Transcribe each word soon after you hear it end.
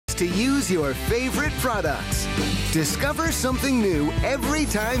to use your favorite products. Discover something new every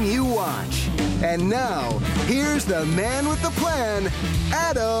time you watch. And now, here's the man with the plan,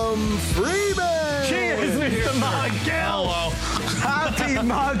 Adam Freeman. Cheers, Mr. Mark Gill. Hello. Happy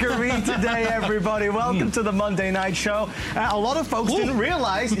Margarita Day, everybody. Welcome to the Monday Night Show. A lot of folks didn't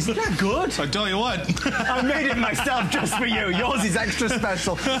realize, isn't that good? I tell you what. I made it myself just for you. Yours is extra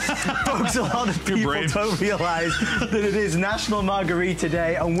special. Folks, a lot of people don't realize that it is National Margarita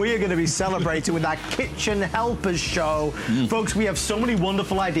Day, and we are going to be celebrating with our Kitchen Helpers Show. Folks, we have so many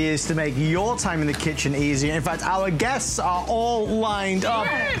wonderful ideas to make your time in the kitchen easier. In fact, our guests are all lined up.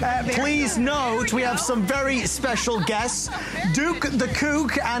 Please note, we have some very special guests. Duke the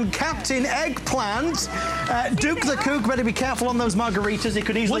Kook and Captain Eggplant. Duke the Kook, better be careful on those margaritas. He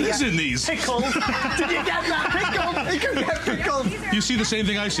could easily What is in these? Pickled. Did you get that? Pickled. He could get pickled. You see the same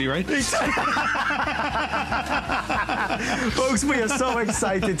thing I see, right? Folks, we are so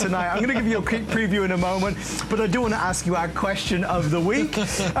excited tonight. I'm going to give you a quick preview in a moment, but I do want to ask you our question of the week.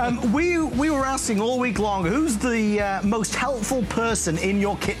 We were asking all week long, who's the most helpful person in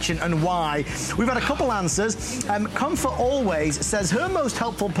your kitchen and why? We've had a couple answers. Comfort Always says her most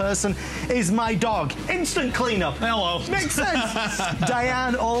helpful person is my dog. Instant cleanup. Hello. Makes sense.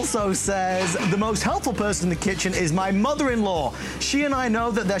 Diane also says the most helpful person in the kitchen is my mother-in-law. She and I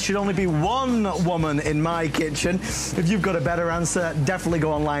know that there should only be one woman in my kitchen. If you've got a better answer, definitely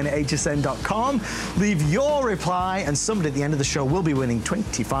go online at hsn.com. Leave your reply, and somebody at the end of the show will be winning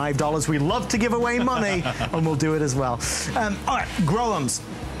 $25. We love to give away money, and we'll do it as well. All right, Growums.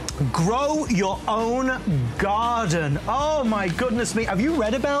 Grow your own garden. Oh my goodness me. Have you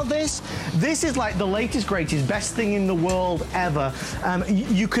read about this? This is like the latest, greatest, best thing in the world ever.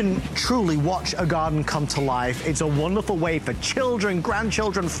 You can truly watch a garden come to life. It's a wonderful way for children,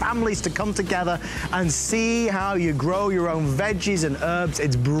 grandchildren, families to come together and see how you grow your own veggies and herbs.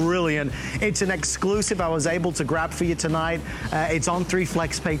 It's brilliant. It's an exclusive I was able to grab for you tonight. It's on 3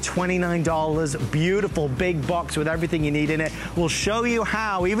 FlexPay, $29. Beautiful big box with everything you need in it. We'll show you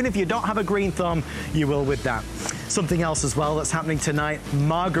how, even if you don't have a green thumb, you will with that. Something else as well that's happening tonight,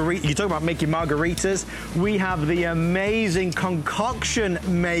 margarita. You talk about making margaritas. We have the amazing concoction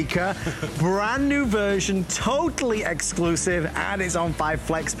maker, brand new version, totally exclusive, and it's on 5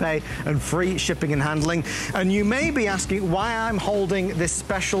 FlexPay and free shipping and handling. And you may be asking why I'm holding this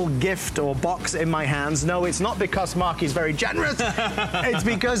special gift or box in my hands. No, it's not because Mark is very generous. It's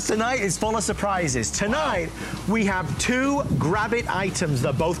because tonight is full of surprises. Tonight, we have 2 grab it items.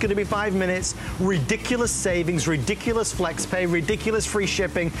 They're both going to be 5 minutes. Ridiculous savings, ridiculous flex pay, ridiculous free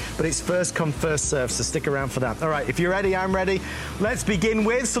shipping, but it's first come, first serve, so stick around for that. All right, if you're ready, I'm ready. Let's begin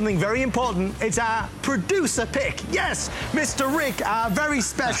with something very important. It's our producer pick. Yes, Mr. Rick, our very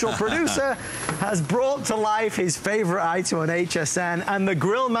special producer, has brought to life his favorite item on HSN, and the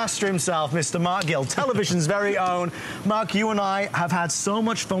grill master himself, Mr. Mark Gill, television's very own. Mark, you and I have had so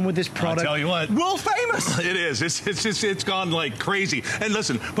much fun with this product. I'll tell you what. World famous. It is. It's gone like crazy. And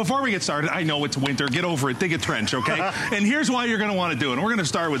listen, before we get started, I know it's winter. Get over it. Dig a trench, okay? And here's why you're going to want to do it. And we're going to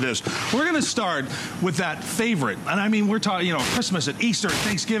start with this. We're going to start with that favorite. And I mean, we're talking, you know, Christmas and Easter,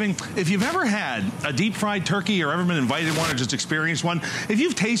 Thanksgiving. If you've ever had a deep fried turkey or ever been invited one or just experienced one, if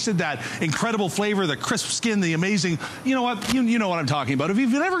you've tasted that incredible flavor, the crisp skin, the amazing, you know what? You know what I'm talking about. If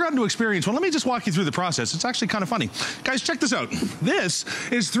you've never gotten to experience one, let me just walk you through the process. It's actually kind of funny. Guys, check this out. This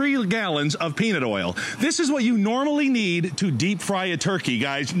is 3 gallons of peanut oil. This is what you normally need to deep fry a turkey,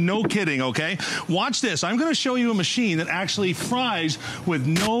 guys. No kidding, okay? Watch this. I'm going to show you a machine that actually fries with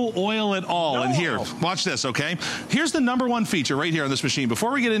no oil at all. And here, watch this, okay? Here's the #1 feature right here on this machine.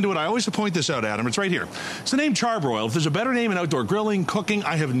 Before we get into it, I always point this out, Adam. It's right here. It's the name Charbroil. If there's a better name in outdoor grilling, cooking,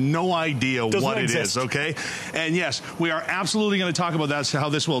 I have no idea what it is, okay? And yes, we are absolutely going to talk about that, how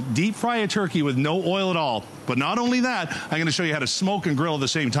this will deep fry a turkey with no oil at all. But not only that, I'm going to show you how to smoke and grill at the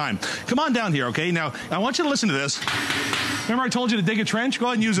same time. Come on down here, okay? Now, I want you to listen to this. Remember I told you to dig a trench? Go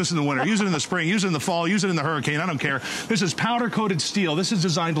ahead and use this in the winter. Use it in the spring. Use it in the fall. Use it in the hurricane. I don't care. This is powder-coated steel. This is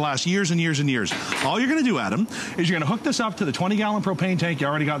designed to last years and years and years. All you're going to do, Adam, is you're going to hook this up to the 20-gallon propane tank you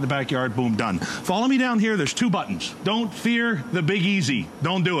already got in the backyard. Boom, done. Follow me down here. There's 2 buttons. Don't fear the big easy.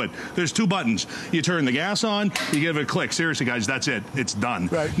 Don't do it. There's 2 buttons. You turn the gas on. You give it a click. Seriously, guys, that's it. It's done.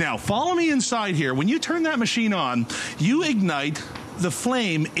 Right. Now, follow me inside here. When you turn that machine on, you ignite the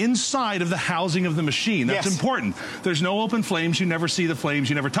flame inside of the housing of the machine. That's important. There's no open flames. You never see the flames.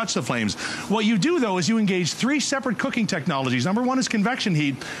 You never touch the flames. What you do, though, is you engage 3 separate cooking technologies. Number 1 is convection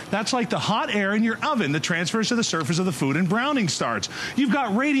heat. That's like the hot air in your oven that transfers to the surface of the food and browning starts. You've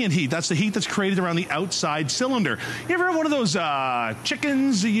got radiant heat. That's the heat that's created around the outside cylinder. You ever have one of those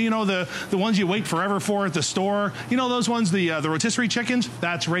chickens, you know, the ones you wait forever for at the store? You know those ones, the rotisserie chickens?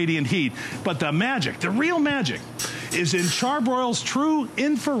 That's radiant heat. But the magic, the real magic, is in Charbroil's true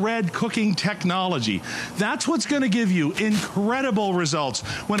infrared cooking technology. That's what's going to give you incredible results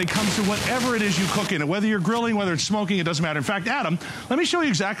when it comes to whatever it is you cook in it. Whether you're grilling, whether it's smoking, it doesn't matter. In fact, Adam, let me show you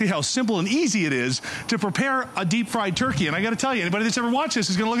exactly how simple and easy it is to prepare a deep-fried turkey. And I got to tell you, anybody that's ever watched this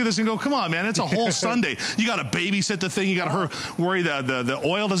is going to look at this and go, come on, man, it's a whole Sunday. You got to babysit the thing. You got to worry the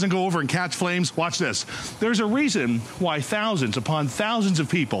oil doesn't go over and catch flames. Watch this. There's a reason why thousands upon thousands of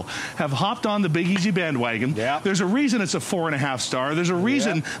people have hopped on the Big Easy bandwagon. There's a reason it's a 4.5 star. There's a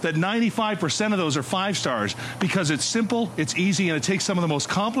reason that 95% of those are 5 stars, because it's simple, it's easy, and it takes some of the most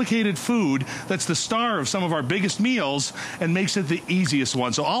complicated food that's the star of some of our biggest meals and makes it the easiest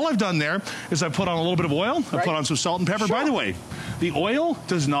one. So all I've done there is I put on a little bit of oil, I put on some salt and pepper. By the way, the oil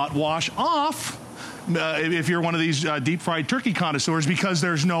does not wash off if you're one of these deep-fried turkey connoisseurs, because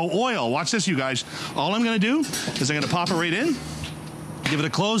there's no oil. Watch this, you guys. All I'm going to do is I'm going to pop it right in, give it a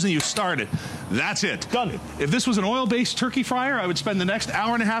close, and you start it. That's it. Done. If this was an oil-based turkey fryer, I would spend the next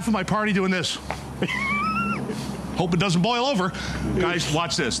hour and a half of my party doing this. Hope it doesn't boil over. Guys,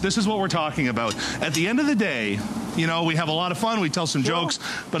 watch this. This is what we're talking about. At the end of the day, you know, we have a lot of fun, we tell some jokes,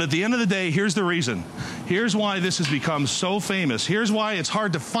 but at the end of the day, here's the reason. Here's why this has become so famous. Here's why it's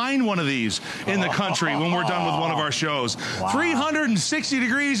hard to find one of these in the country when we're done with one of our shows. 360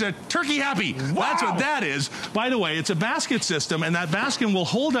 degrees of turkey happy. That's what that is. By the way, it's a basket system, and that basket will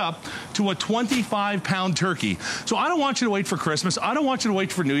hold up to a 25-pound turkey. So I don't want you to wait for Christmas. I don't want you to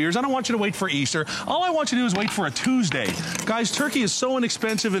wait for New Year's. I don't want you to wait for Easter. All I want you to do is wait for a Tuesday. Guys, turkey is so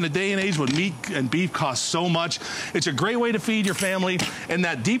inexpensive in a day and age when meat and beef cost so much. It's a great way to feed your family, and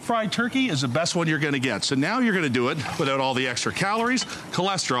that deep-fried turkey is the best one you're going to get. So now you're going to do it without all the extra calories,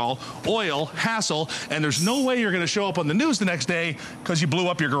 cholesterol, oil, hassle, and there's no way you're going to show up on the news the next day because you blew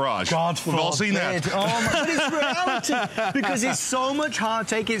up your garage. We've all seen that. Oh my, but it's reality, because it's so much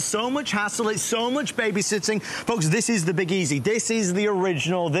heartache, it's so much hassle, it's so much babysitting. Folks, this is the Big Easy. This is the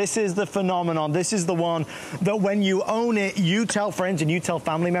original. This is the phenomenon. This is the one that when you own it, you tell friends and you tell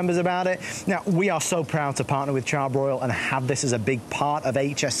family members about it. Now, we are so proud to partner with Charbroil and have this as a big part of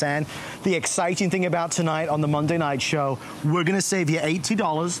HSN. The exciting thing about tonight on the Monday night show, we're going to save you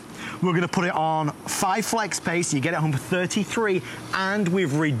 $80. We're going to put it on 5 flex pay, so you get it home for $33, and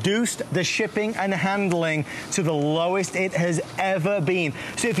we've reduced the shipping and handling to the lowest it has ever been.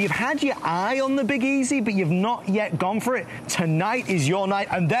 So if you've had your eye on the Big Easy, but you've not yet gone for it, tonight is your night,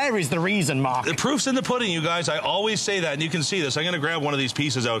 and there is the reason, Mark. The proof's in the pudding, you guys. I always say that, and you can see this. I'm going to grab one of these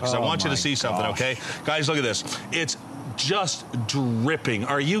pieces out because I want you to see something, okay? Guys, look at this. It's just dripping.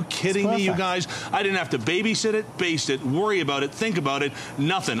 Are you kidding me, you guys? I didn't have to babysit it, baste it, worry about it, think about it,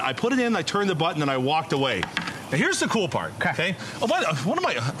 nothing. I put it in, I turned the button, and I walked away. Now, here's the cool part, okay? Oh, by the way, what am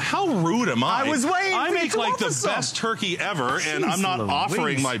I? How rude am I? I was waiting. I make like the best turkey ever, and I'm not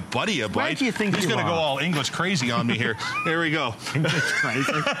offering my buddy a bite. Where do you think he's going to go all English crazy on me here? There we go. English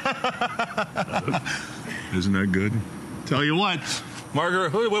crazy. Isn't that good? Tell you what.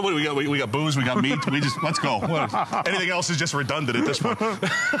 Margaret, what do we got? We got booze, we got meat. Let's go. Anything else is just redundant at this point.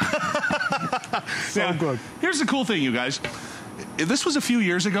 So good. Here's the cool thing, you guys. If this was a few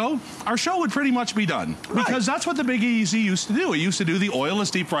years ago, our show would pretty much be done. Because that's what the Big Easy used to do. It used to do the oilless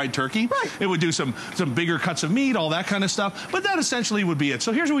deep-fried turkey. It would do some bigger cuts of meat, all that kind of stuff. But that essentially would be it.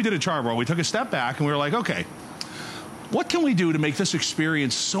 So here's what we did at Charbroil. We took a step back, and we were like, okay, what can we do to make this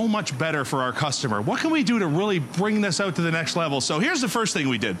experience so much better for our customer? What can we do to really bring this out to the next level? So here's the first thing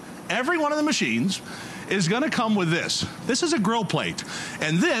we did. Every one of the machines is going to come with this. This is a grill plate,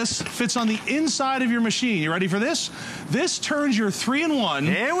 and this fits on the inside of your machine. You ready for this? This turns your 3-in-1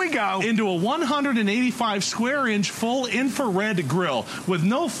 here we go into a 185 square inch full infrared grill with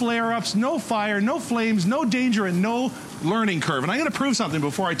no flare-ups, no fire, no flames, no danger, and no learning curve. And I'm going to prove something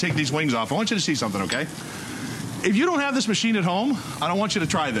before I take these wings off. I want you to see something, okay? If you don't have this machine at home, I don't want you to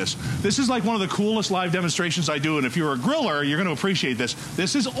try this. This is like one of the coolest live demonstrations I do, and if you're a griller, you're going to appreciate this.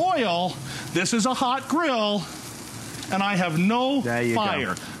 This is oil. This is a hot grill. and I have no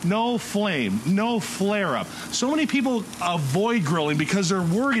fire, no flame, no flare-up. So many people avoid grilling because they're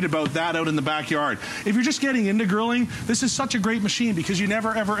worried about that out in the backyard. If you're just getting into grilling, this is such a great machine because you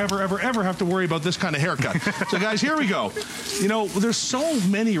never, ever, ever, ever, ever have to worry about this kind of haircut. So guys, here we go. You know, there's so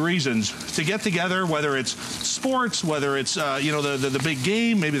many reasons to get together, whether it's sports, whether it's, you know, the big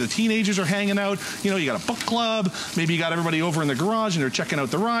game, maybe the teenagers are hanging out, you know, you got a book club, maybe you got everybody over in the garage and they're checking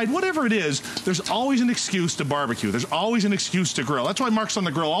out the ride, whatever it is, there's always an excuse to barbecue. There's always an excuse to grill. That's why Mark's on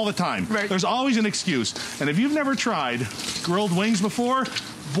the grill all the time. Right. There's always an excuse. And if you've never tried grilled wings before,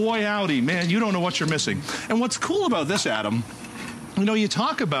 boy howdy, man, you don't know what you're missing. And what's cool about this, Adam, you know, you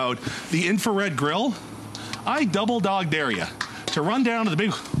talk about the infrared grill. I double dog dare you to run down to the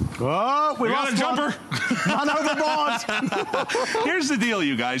big... Oh, we got a jumper. Run overboard. Here's the deal,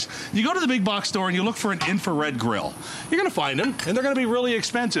 you guys. You go to the big box store and you look for an infrared grill. You're going to find them, and they're going to be really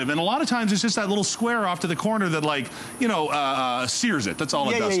expensive. And a lot of times it's just that little square off to the corner that, like, you know, sears it. That's all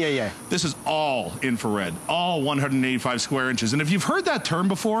it does. Yeah. This is all infrared, all 185 square inches. And if you've heard that term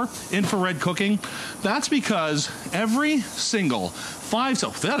before, infrared cooking, that's because every single so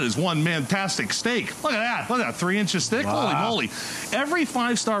that is one fantastic steak. Look at that. Look at that, 3 inches thick. Wow. Holy moly. Every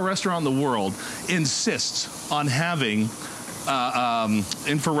 5-star restaurant in the world insists on having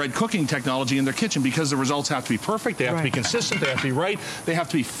infrared cooking technology in their kitchen because the results have to be perfect, they have to be consistent, they have to be right, they have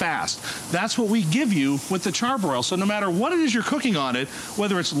to be fast. That's what we give you with the charbroil. So no matter what it is you're cooking on it,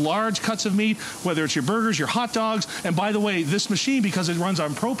 whether it's large cuts of meat, whether it's your burgers, your hot dogs, and by the way, this machine, because it runs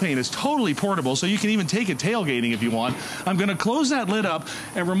on propane, is totally portable, so you can even take it tailgating if you want. I'm going to close that lid up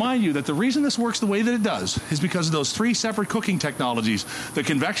and remind you that the reason this works the way that it does is because of those 3 separate cooking technologies. The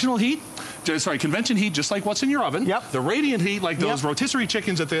convention heat, just like what's in your oven. Yep. The radiant heat, like those rotisserie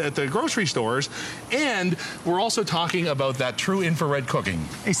chickens at the grocery stores. And we're also talking about that true infrared cooking.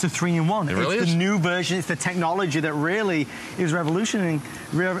 It's the 3-in-1. It really is. It's the new version. It's the technology that really is revolutionizing.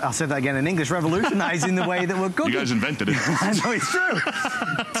 I'll say that again in English. Revolutionizing the way that we're cooking. You guys invented it. I know, it's true.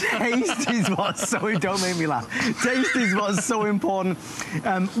 Taste is what's so... Don't make me laugh. Taste is what's so important.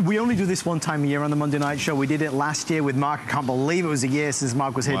 We only do this one time a year on the Monday Night Show. We did it last year with Mark. I can't believe it was a year since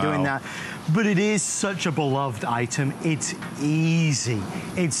Mark was here doing that. But it is such a beloved item. It's easy.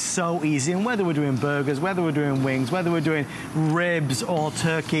 It's so easy. And whether we're doing burgers, whether we're doing wings, whether we're doing ribs or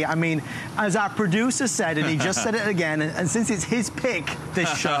turkey, I mean, as our producer said, and he just said it again, and since it's his pick,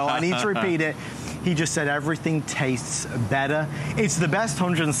 this show, I need to repeat it, he just said everything tastes better. It's the best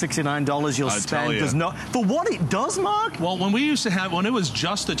 $169 you'll spend. Does not for what it does, Mark. Well, when we used to have, when it was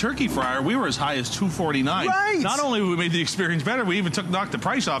just the turkey fryer, we were as high as $249. Right. Not only we made the experience better, we even knocked the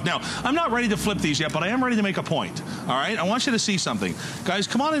price off. Now, I'm not ready to flip these yet, but I am ready to make a point. All right, I want you to see something, guys.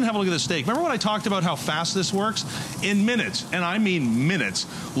 Come on in and have a look at the steak. Remember when I talked about how fast this works? In minutes, and I mean minutes.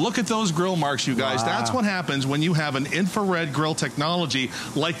 Look at those grill marks, you guys. Wow. That's what happens when you have an infrared grill technology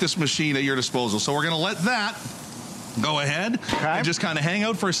like this machine at your disposal. So we're going to let that go ahead and just kind of hang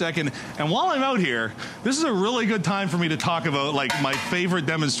out for a second. And while I'm out here, this is a really good time for me to talk about, like, my favorite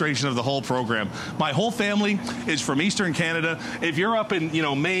demonstration of the whole program. My whole family is from Eastern Canada. If you're up in, you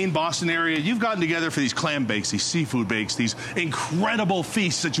know, Maine, Boston area, you've gotten together for these clam bakes, these seafood bakes, these incredible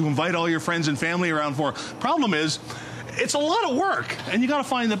feasts that you invite all your friends and family around for. Problem is, it's a lot of work, and you got to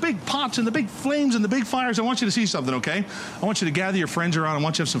find the big pots and the big flames and the big fires. I want you to see something, okay? I want you to gather your friends around. I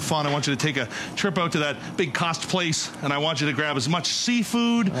want you to have some fun. I want you to take a trip out to that big cost place, and I want you to grab as much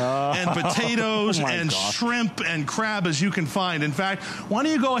seafood and potatoes and shrimp and crab as you can find. In fact, why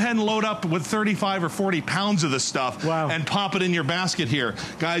don't you go ahead and load up with 35 or 40 pounds of this stuff and pop it in your basket here.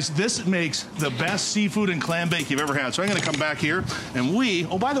 Guys, this makes the best seafood and clam bake you've ever had. So I'm going to come back here, and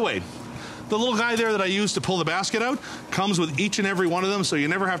oh, by the way, the little guy there that I used to pull the basket out comes with each and every one of them, so you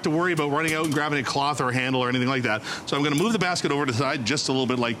never have to worry about running out and grabbing a cloth or a handle or anything like that. So I'm going to move the basket over to the side just a little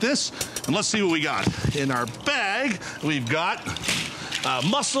bit like this, and let's see what we got. In our bag, we've got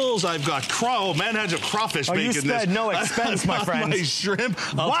mussels. I've got manheads of crawfish bacon. You spared no expense, my friend. My shrimp.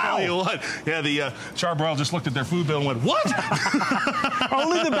 I'll tell you what. Yeah, the charbroil just looked at their food bill and went, what?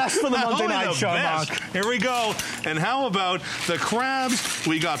 Only the best for the Monday Night Show, Mark. Here we go. And how about the crabs?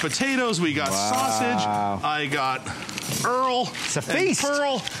 We got potatoes. We got sausage. I got Earl. It's a feast.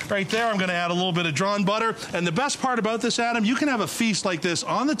 Pearl right there. I'm going to add a little bit of drawn butter. And the best part about this, Adam, you can have a feast like this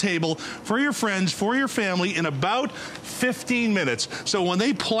on the table for your friends, for your family in about 15 minutes. So when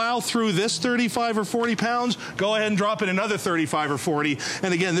they plow through this 35 or 40 pounds, go ahead and drop in another 35 or 40.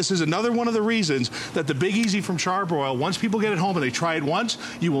 And again, this is another one of the reasons that the Big Easy from Charbroil, once people get it home and they try it once,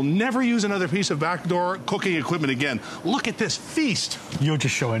 you will never use another piece of backdoor cooking equipment again. Look at this feast. You're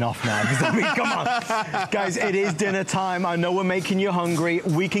just showing off now. I mean, come on. Guys, it is dinner time. time. I know we're making you hungry.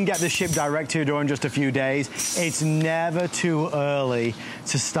 We can get this shipped direct to your door in just a few days. It's never too early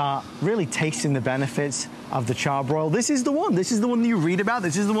to start really tasting the benefits of the charbroil. This is the one. This is the one that you read about.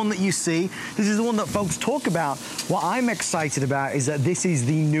 This is the one that you see. This is the one that folks talk about. What I'm excited about is that this is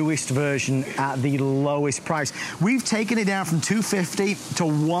the newest version at the lowest price. We've taken it down from $250 to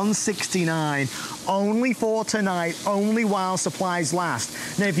 $169 only for tonight, only while supplies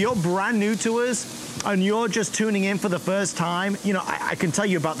last. Now, if you're brand new to us, and you're just tuning in for the first time, you know, I can tell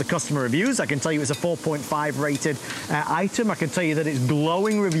you about the customer reviews. I can tell you it's a 4.5 rated item. I can tell you that it's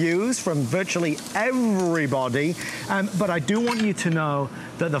glowing reviews from virtually everybody. But I do want you to know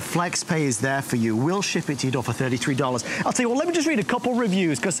that the FlexPay is there for you. We'll ship it to your door for $33. I'll tell you what, let me just read a couple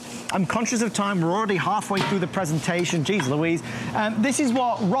reviews because I'm conscious of time. We're already halfway through the presentation. Jeez Louise. This is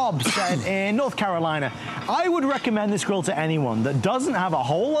what Rob said in North Carolina. I would recommend this grill to anyone that doesn't have a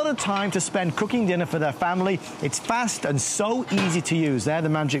whole lot of time to spend cooking dinner for their family. It's fast and so easy to use. They're the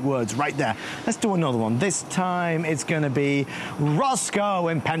magic words right there. Let's do another one. This time it's going to be Roscoe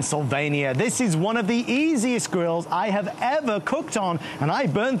in Pennsylvania. This is one of the easiest grills I have ever cooked on, and I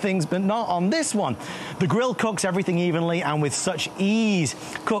burn things, but not on this one. The grill cooks everything evenly and with such ease.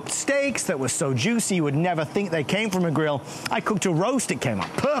 Cooked steaks that were so juicy you would never think they came from a grill. I cooked a roast. It came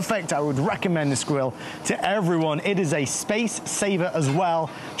out perfect. I would recommend this grill to everyone. It is a space saver as well.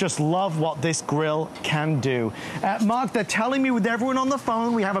 Just love what this grill can do. Mark, they're telling me with everyone on the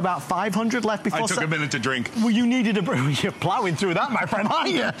phone, we have about 500 left before... I took a minute to drink. Well, you needed a... You're plowing through that, my friend,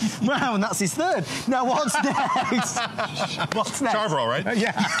 aren't you? Wow, and that's his third. Now, what's next? What's next? Charbroil, right?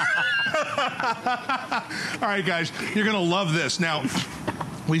 Yeah. All right, guys, you're going to love this. Now,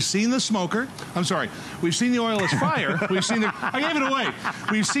 we've seen the smoker. I'm sorry. We've seen the oilless fryer. We've seen the... I gave it away.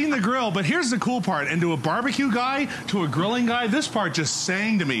 We've seen the grill, but here's the cool part. And to a barbecue guy, to a grilling guy, this part just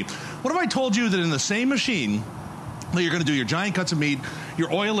sang to me. What if I told you that in the same machine that you're going to do your giant cuts of meat, your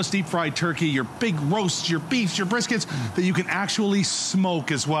oilless deep fried turkey, your big roasts, your beefs, your briskets, that you can actually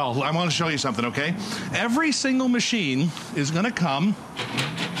smoke as well. I want to show you something, okay? Every single machine is going to come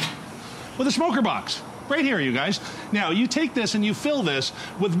with a smoker box. Right here, you guys. Now, you take this and you fill this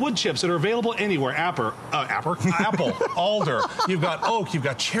with wood chips that are available anywhere. Apple, alder, you've got oak, you've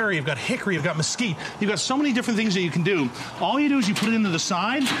got cherry, you've got hickory, you've got mesquite. You've got so many different things that you can do. All you do is you put it into the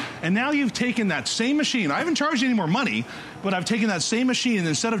side, and now you've taken that same machine. I haven't charged you any more money, but I've taken that same machine, and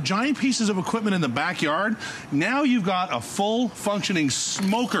instead of giant pieces of equipment in the backyard, now you've got a full functioning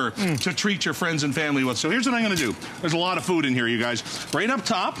smoker to treat your friends and family with. So here's what I'm going to do. There's a lot of food in here, you guys. Right up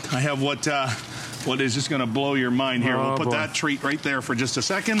top, I have what is just going to blow your mind here. We'll put that treat right there for just a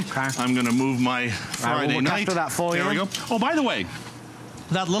second. Okay. I'm going to move my Friday we'll night. After that for you. There we go. Oh, by the way,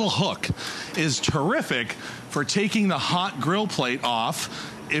 that little hook is terrific for taking the hot grill plate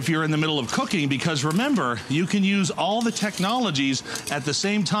off if you're in the middle of cooking, because remember, you can use all the technologies at the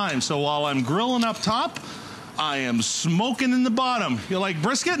same time. So while I'm grilling up top, I am smoking in the bottom. You like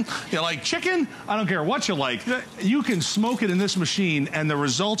brisket? You like chicken? I don't care what you like. You can smoke it in this machine, and the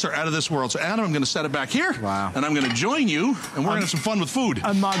results are out of this world. So, Adam, I'm going to set it back here. Wow. And I'm going to join you, and we're going to have some fun with food.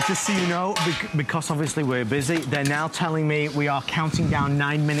 And, Mark, just so you know, because obviously we're busy, they're now telling me we are counting down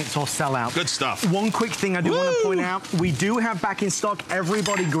 9 minutes or sell out. Good stuff. One quick thing I do want to point out. We do have back in stock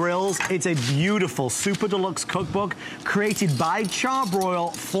Everybody Grills. It's a beautiful super deluxe cookbook created by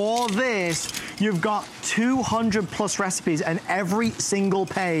Charbroil for this. You've got 200 plus recipes, and every single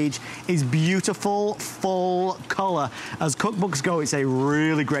page is beautiful, full color. As cookbooks go, it's a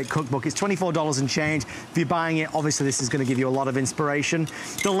really great cookbook. It's $24 and change. If you're buying it, obviously this is going to give you a lot of inspiration.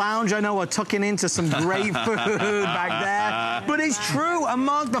 The lounge, I know, are tucking into some great food back there, but it's true. And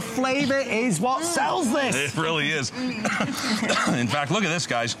Mark, the flavor is what sells this. It really is. In fact, look at this,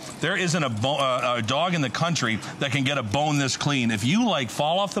 guys. There isn't a dog in the country that can get a bone this clean. If you like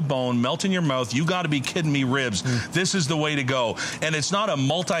fall off the bone, melt in your mouth, you got to be kidding me, ribs. This is the way to go. And it's not a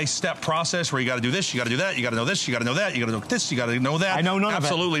multi-step process where you got to do this, you got to do that, you got to know this, you got to know that, you got to know this, you got to know that. I know none of it.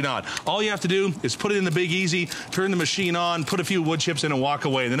 Absolutely not. All you have to do is put it in the Big Easy, turn the machine on, put a few wood chips in, and walk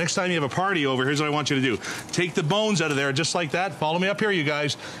away. The next time you have a party over, here's what I want you to do. Take the bones out of there just like that. Follow me up here, you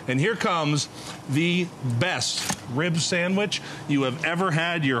guys. And here comes the best rib sandwich you have ever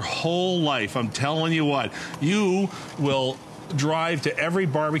had your whole life. I'm telling you what. You will drive to every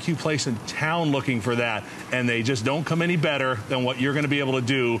barbecue place in town looking for that, and they just don't come any better than what you're going to be able to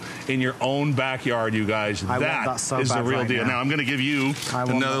do in your own backyard, you guys. That is the real deal. Now I'm going to give you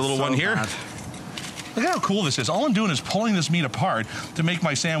another little one here. Look at how cool this is. All I'm doing is pulling this meat apart to make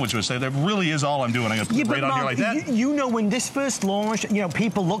my sandwich with. So that really is all I'm doing. I'm going to put it right on here like that. You know, when this first launched, you know,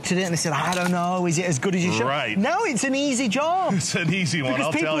 people looked at it and they said, I don't know, is it as good as you should? Right. No, it's an easy job. It's an easy one, I'll tell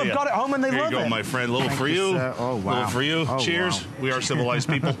you. Because people have got it home and they love it. There you go, my friend. A little for you. Oh, wow. A little for you. Oh, Cheers. wow. We are civilized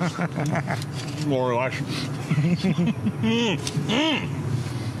people. More relax.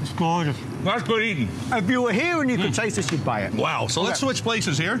 It's gorgeous. That's good eating. If you were here and you could taste this, you'd buy it. Wow. So let's switch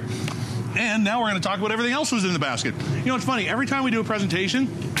places here. And now we're going to talk about everything else was in the basket. You know, it's funny. Every time we do a presentation,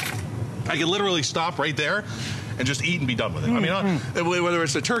 I can literally stop right there and just eat and be done with it. I mean, whether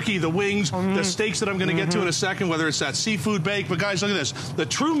it's the turkey, the wings, the steaks that I'm going to get to in a second, whether it's that seafood bake. But guys, look at this. The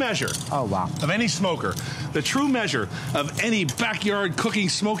true measure of any smoker, the true measure of any backyard cooking,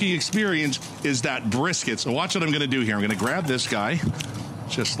 smoking experience is that brisket. So watch what I'm going to do here. I'm going to grab this guy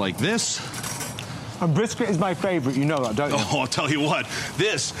just like this. A brisket is my favorite, you know that, don't you? Oh, I'll tell you what,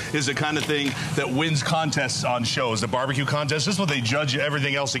 this is the kind of thing that wins contests on shows, the barbecue contest. This is what they judge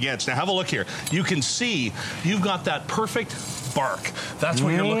everything else against. Now, have a look here. You can see you've got that perfect bark. That's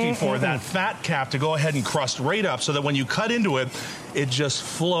what you're looking for, that fat cap to go ahead and crust right up so that when you cut into it, it just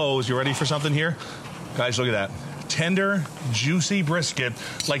flows. You ready for something here? Guys, look at that. Tender, juicy brisket,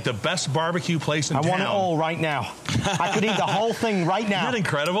 like the best barbecue place in town. I want it all right now. I could eat the whole thing right now. Isn't that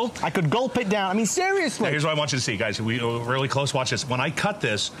incredible? I could gulp it down. I mean, seriously. Now, here's what I want you to see, guys. We really close. Watch this. When I cut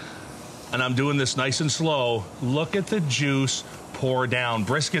this, and I'm doing this nice and slow, look at the juice pour down.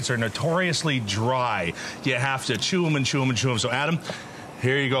 Briskets are notoriously dry. You have to chew them and chew them and chew them. So, Adam,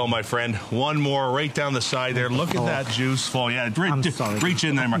 here you go, my friend. One more right down the side there. Look at that juice flow. Yeah, I'm sorry. Reach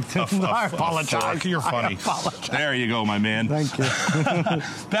in there. I apologize. You're funny. There you go, my man. Thank you.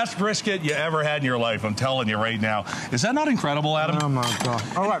 Best brisket you ever had in your life, I'm telling you right now. Is that not incredible, Adam? Oh, my God.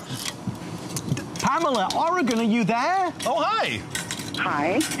 All right. Pamela, Oregon, are you there? Oh, hi.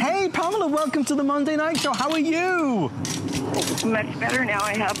 Hi. Hey, Pamela, welcome to the Monday Night Show. How are you? Much better now.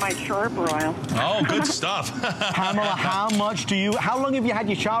 I have my charbroil. Oh, good stuff. Pamela, how long have you had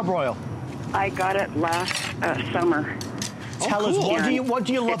your charbroil? I got it last summer. Tell us, what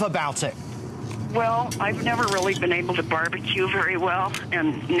do you love about it? Well, I've never really been able to barbecue very well,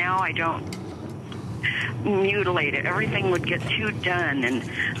 and now I don't mutilate it. Everything would get too done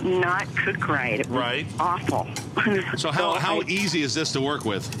and not cook right. It was awful. So how easy is this to work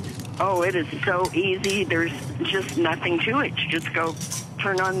with? Oh, it is so easy. There's just nothing to it. You just go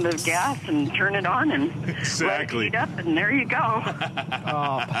turn on the gas and turn it on and let it heat up, and there you go.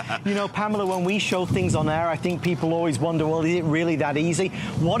 You know, Pamela, when we show things on air, I think people always wonder, well, is it really that easy?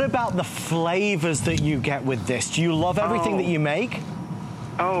 What about the flavors that you get with this? Do you love everything that you make?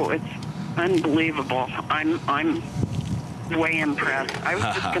 Oh, it's unbelievable. I'm way impressed. I was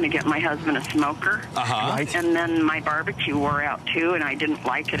just going to get my husband a smoker, and then my barbecue wore out too, and I didn't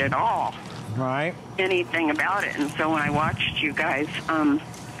like it at all. Anything about it. And so when I watched you guys,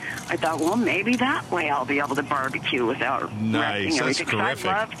 I thought, well, maybe that way I'll be able to barbecue without wrecking everything. That's terrific.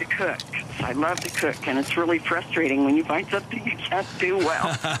 I love to cook. I love to cook, and it's really frustrating when you find something you can't do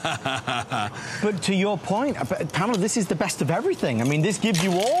well. But to your point, Pamela, this is the best of everything. I mean, this gives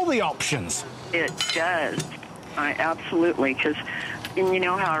you all the options. It does. Absolutely, because you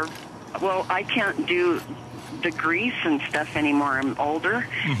know how, well, I can't do the grease and stuff anymore. I'm older,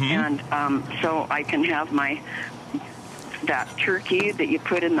 and so I can have that turkey that you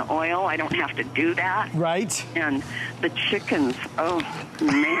put in the oil. I don't have to do that. Right. And the chickens, oh,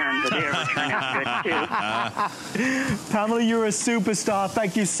 man, did they ever turn out good, too. Pamela, you're a superstar.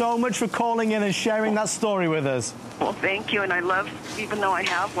 Thank you so much for calling in and sharing that story with us. Well, thank you, and I love, even though I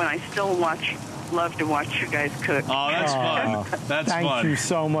have one, I still love to watch you guys cook. Oh, that's fun. That's fun. Thank you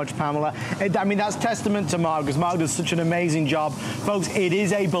so much, Pamela. I mean, that's testament to Mark, because Mark does such an amazing job. Folks, it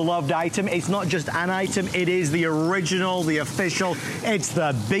is a beloved item. It's not just an item. It is the original, the official. It's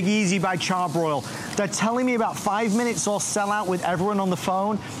the Big Easy by Charbroil. They're telling me about 5 minutes or sell out with everyone on the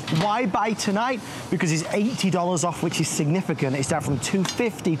phone. Why buy tonight? Because it's $80 off, which is significant. It's down from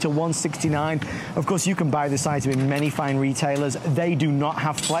 $250 to $169. Of course, you can buy this item in many fine retailers. They do not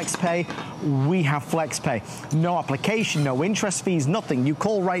have flex pay. We have flex pay. No application, no interest fees, nothing. You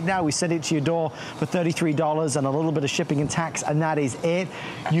call right now, we send it to your door for $33 and a little bit of shipping and tax, and that is it.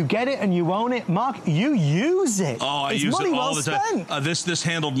 You get it and you own it. Mark, you use it. Oh, I use it all the time. This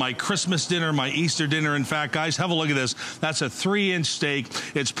handled my Christmas dinner, my Easter dinner. In fact, guys, have a look at this. That's a 3-inch steak.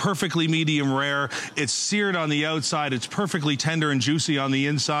 It's perfectly medium rare. It's seared on the outside. It's perfectly tender and juicy on the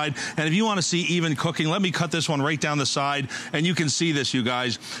inside. And if you want to see even cooking, let me cut this one right down the side, and you can see this, you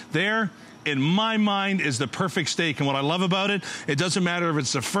guys. There in my mind, is the perfect steak. And what I love about it, it doesn't matter if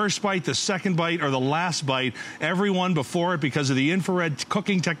it's the first bite, the second bite, or the last bite. Every one before it, because of the infrared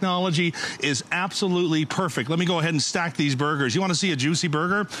cooking technology, is absolutely perfect. Let me go ahead and stack these burgers. You want to see a juicy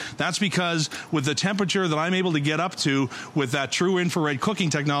burger? That's because with the temperature that I'm able to get up to with that true infrared cooking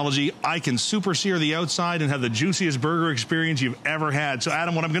technology, I can super sear the outside and have the juiciest burger experience you've ever had. So,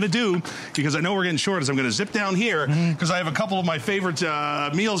 Adam, what I'm going to do, because I know we're getting short, is I'm going to zip down here because I have a couple of my favorite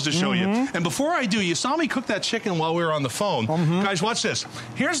meals to show you. And before I do, you saw me cook that chicken while we were on the phone. Guys, watch this.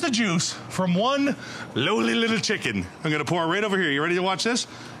 Here's the juice from one lowly little chicken. I'm going to pour right over here. You ready to watch this?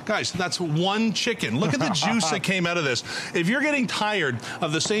 Guys, that's one chicken. Look at the juice that came out of this. If you're getting tired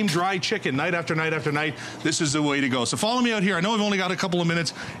of the same dry chicken night after night after night, this is the way to go. So follow me out here. I know I've only got a couple of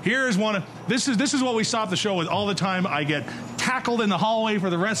minutes. Here's one. This is what we stop the show with all the time. I get tackled in the hallway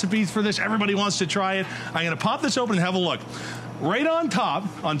for the recipes for this. Everybody wants to try it. I'm going to pop this open and have a look. Right on top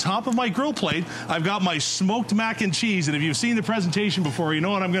of my grill plate, I've got my smoked mac and cheese. And if you've seen the presentation before, you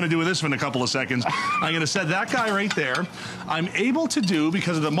know what I'm going to do with this one in a couple of seconds. I'm going to set that guy right there. I'm able to do,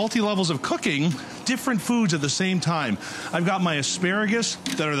 because of the multi-levels of cooking, different foods at the same time. I've got my asparagus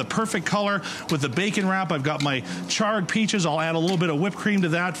that are the perfect color with the bacon wrap. I've got my charred peaches. I'll add a little bit of whipped cream to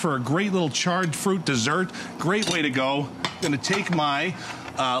that for a great little charred fruit dessert. Great way to go. I'm going to take my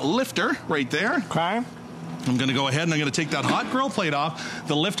lifter right there. Okay. I'm going to go ahead and I'm going to take that hot grill plate off.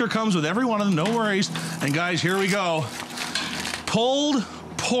 The lifter comes with every one of them, no worries. And guys, here we go. Pulled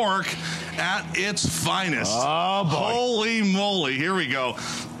pork at its finest. Oh, boy. Holy moly. Here we go.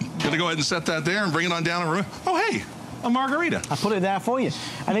 Going to go ahead and set that there and bring it on down. Oh, hey, a margarita. I put it there for you.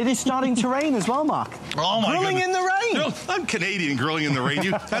 And it is starting to rain as well, Mark. Oh, my Grilling goodness. in the rain. No, I'm Canadian, grilling in the rain.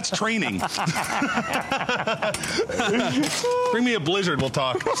 That's training. Bring me a blizzard, we'll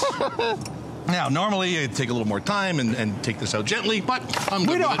talk. Now, normally I'd take a little more time and take this out gently, but I'm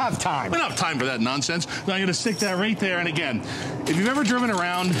good. We don't have time. We don't have time for that nonsense. So I'm going to stick that right there. And again, if you've ever driven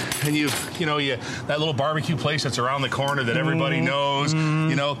around and that little barbecue place that's around the corner that everybody knows,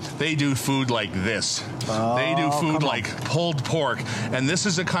 you know, they do food like this. Oh, they do food like pulled pork. And this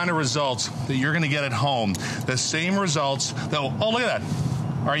is the kind of results that you're going to get at home. The same results that, oh, look at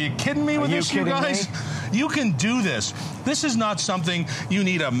that. Are you kidding me with this, you guys? You can do this. This is not something you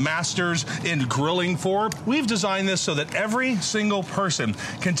need a master's in grilling for. We've designed this so that every single person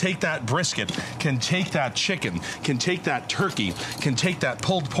can take that brisket, can take that chicken, can take that turkey, can take that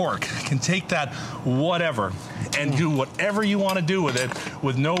pulled pork, can take that whatever, and do whatever you want to do with it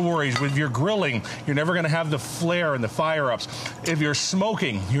with no worries. With your grilling, you're never going to have the flare and the fire-ups. If you're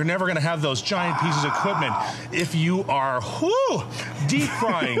smoking, you're never going to have those giant pieces of equipment. If you are deep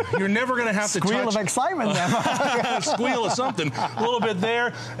frying, you're never going to have to touch... Squeal of excitement there. Squeal of something. A little bit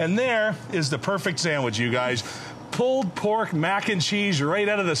there. And there is the perfect sandwich, you guys. Pulled pork mac and cheese right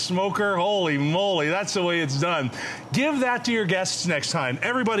out of the smoker. Holy moly, that's the way it's done. Give that to your guests next time.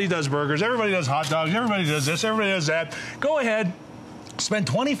 Everybody does burgers. Everybody does hot dogs. Everybody does this. Everybody does that. Go ahead. Spend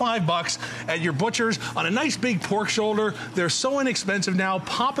 $25 at your butcher's on a nice big pork shoulder. They're so inexpensive now.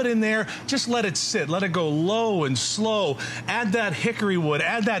 Pop it in there. Just let it sit. Let it go low and slow. Add that hickory wood.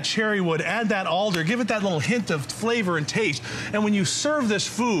 Add that cherry wood. Add that alder. Give it that little hint of flavor and taste. And when you serve this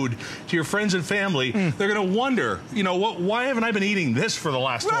food to your friends and family, they're going to wonder, you know, why haven't I been eating this for the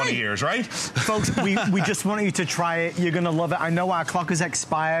last 20 years, right? Folks, we just want you to try it. You're going to love it. I know our clock has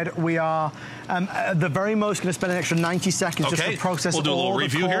expired. We are, at the very most, going to spend an extra 90 seconds just to process we'll do a little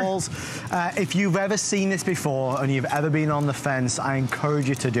review here. If you've ever seen this before and you've ever been on the fence, I encourage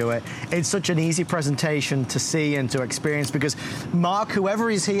you to do it. It's such an easy presentation to see and to experience because Mark, whoever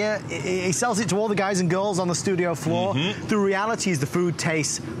is here, he sells it to all the guys and girls on the studio floor. The reality is the food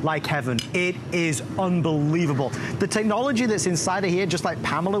tastes like heaven. It is unbelievable. The technology that's inside of here, just like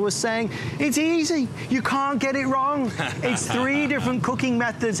Pamela was saying, it's easy. You can't get it wrong. It's 3 different cooking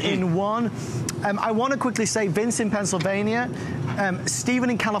methods in one. I want to quickly say Vince in Pennsylvania, Stephen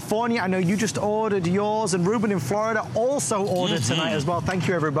in California, I know you just ordered yours, and Ruben in Florida also ordered tonight as well. Thank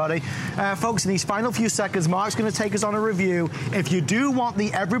you, everybody. Folks, in these final few seconds, Mark's going to take us on a review. If you do want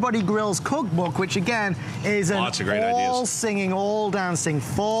the Everybody Grills cookbook, which again is an all-singing, all-dancing,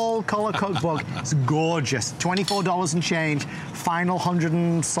 full-color cookbook, it's gorgeous. $24 and change. Final 100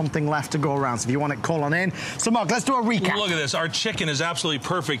 and something left to go around. So if you want it, call on in. So, Mark, let's do a recap. Look at this. Our chicken is absolutely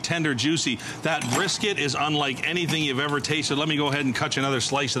perfect, tender, juicy. That brisket is unlike anything you've ever tasted. Let me go ahead ahead and cut you another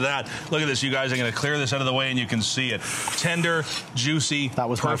slice of that. Look at this, you guys. I'm going to clear this out of the way, and you can see it. Tender, juicy, that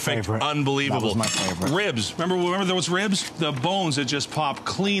was perfect, my favorite. unbelievable. That was my favorite. Ribs. Remember those ribs? The bones that just pop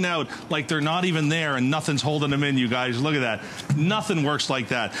clean out like they're not even there, and nothing's holding them in, you guys. Look at that. Nothing works like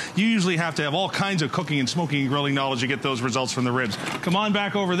that. You usually have to have all kinds of cooking and smoking and grilling knowledge to get those results from the ribs. Come on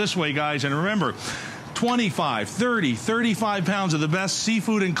back over this way, guys, and remember, 25, 30, 35 pounds of the best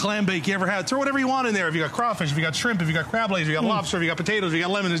seafood and clam bake you ever had. Throw whatever you want in there. If you got crawfish, if you got shrimp, if you got crab legs, if you got lobster, if you got potatoes, if you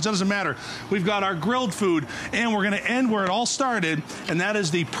got lemons, it doesn't matter. We've got our grilled food, and we're going to end where it all started, and that is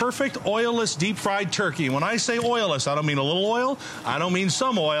the perfect oilless deep fried turkey. When I say oilless, I don't mean a little oil. I don't mean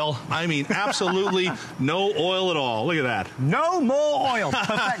some oil. I mean absolutely no oil at all. Look at that. No more oil.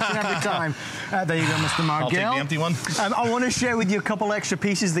 Perfection every time. There you go, Mr. Mark. I'll take the empty one. I want to share with you a couple extra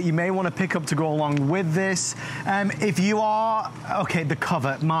pieces that you may want to pick up to go along with this. If you are, okay, the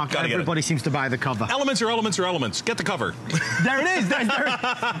cover. Mark, everybody seems to buy the cover. Elements are elements are elements. Get the cover. There it is.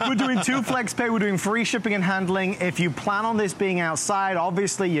 We're doing 2 flex pay. We're doing free shipping and handling. If you plan on this being outside,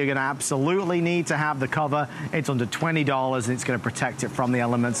 obviously you're going to absolutely need to have the cover. It's under $20 and it's going to protect it from the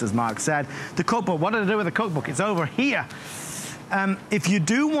elements, as Mark said. The cookbook, what did I do with the cookbook? It's over here. If you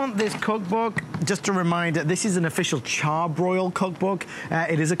do want this cookbook, just a reminder, this is an official charbroil cookbook.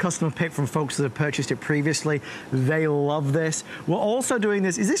 It is a customer pick from folks that have purchased it previously. They love this. We're also doing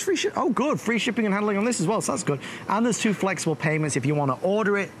this. Is this free shipping? Oh, good. Free shipping and handling on this as well, so that's good. And there's 2 flexible payments if you want to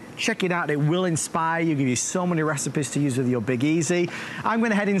order it. Check it out. It will inspire you, give you so many recipes to use with your Big Easy. I'm going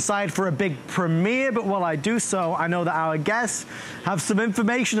to head inside for a big premiere, but while I do so, I know that our guests have some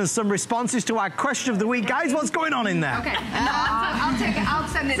information and some responses to our question of the week. Guys, what's going on in there? Okay. I'll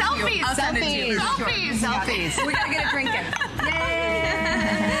send it to you. I'll send it to you. Selfies. Selfies. We gotta get a drink in. Yay!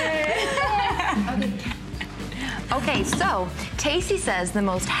 Okay, so Tacey says the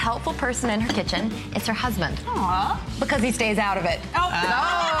most helpful person in her kitchen is her husband. Aww. Because he stays out of it. Oh,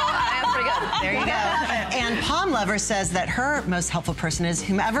 that's pretty good. There you go. And Palm Lover says that her most helpful person is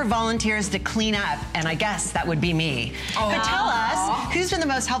whomever volunteers to clean up, and I guess that would be me. Oh. But tell us, who's been the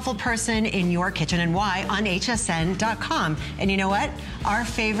most helpful person in your kitchen and why on hsn.com. And you know what? Our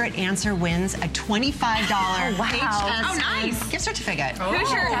favorite answer wins a $25 HSN nice. gift certificate. Oh.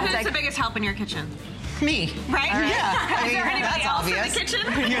 Who's the biggest help in your kitchen? Me. Right? Yeah. Is there anybody else in the kitchen?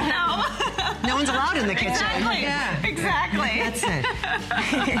 No. No one's allowed in the kitchen. Exactly. Yeah. Exactly. That's it.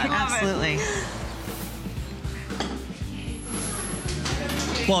 Absolutely.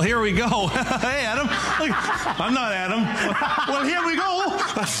 Well, here we go. Hey, Adam. Look, I'm not Adam. Well, here we go.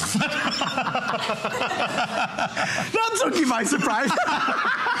 That took you by surprise.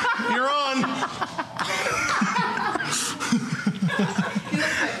 You're on.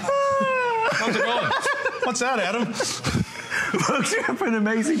 How's it going? What's that, Adam? Folks, we have an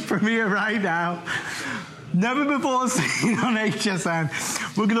amazing premiere right now. Never before seen on HSN.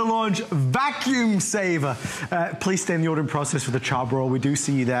 We're going to launch Vacuum Saver. Please stay in the ordering process for the charbroil. We do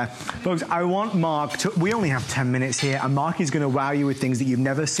see you there. Folks, I want Mark to... We only have 10 minutes here, and Mark is going to wow you with things that you've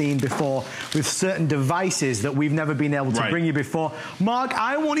never seen before, with certain devices that we've never been able to bring you before. Mark,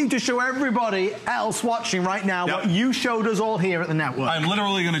 I want you to show everybody else watching right now what you showed us all here at the network. I'm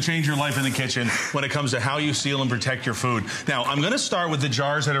literally going to change your life in the kitchen when it comes to how you seal and protect your food. Now, I'm going to start with the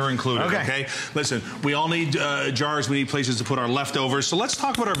jars that are included, okay? Listen, we all need jars. We need places to put our leftovers. So let's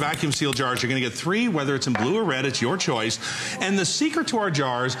talk about our vacuum seal jars. You're going to get 3, whether it's in blue or red. It's your choice. And the secret to our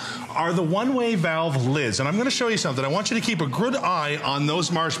jars are the one-way valve lids. And I'm going to show you something. I want you to keep a good eye on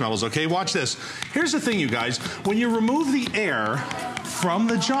those marshmallows, okay? Watch this. Here's the thing, you guys. When you remove the air from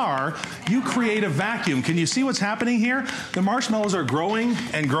the jar, you create a vacuum. Can you see what's happening here? The marshmallows are growing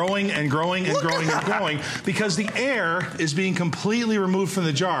and growing and growing and growing and growing because the air is being completely removed from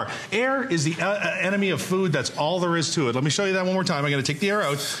the jar. Air is the enemy of food. That's all there is to it. Let me show you that one more time. I'm going to take the air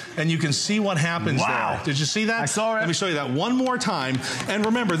out, and you can see what happens there. Did you see that? I saw it. Let me show you that one more time. And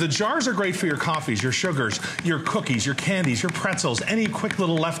remember, the jars are great for your coffees, your sugars, your cookies, your candies, your pretzels, any quick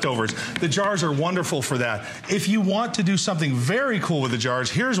little leftovers. The jars are wonderful for that. If you want to do something very cool with the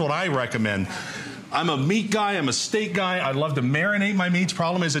jars, here's what I recommend. I'm a meat guy. I'm a steak guy. I love to marinate my meats.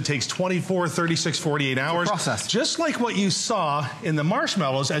 Problem is it takes 24, 36, 48 hours. Process. Just like what you saw in the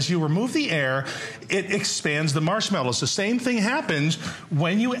marshmallows, as you remove the air, it expands the marshmallows. The same thing happens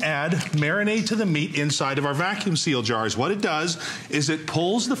when you add marinade to the meat inside of our vacuum seal jars. What it does is it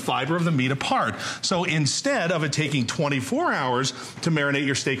pulls the fiber of the meat apart. So instead of it taking 24 hours to marinate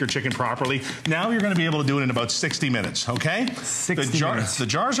your steak or chicken properly, now you're going to be able to do it in about 60 minutes, okay? 60 minutes. The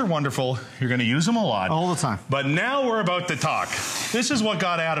jars are wonderful. You're going to use them a lot. All the time. But now we're about to talk. This is what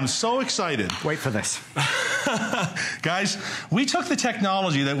got Adam so excited. Wait for this. Guys, we took the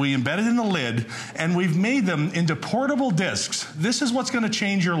technology that we embedded in the lid and we've made them into portable discs. This is what's going to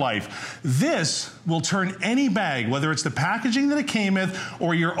change your life. This will turn any bag, whether it's the packaging that it came with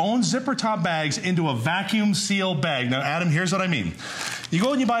or your own zipper top bags, into a vacuum seal bag. Now, Adam, here's what I mean. You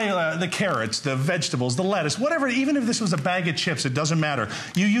go and you buy the carrots, the vegetables, the lettuce, whatever, even if this was a bag of chips, it doesn't matter.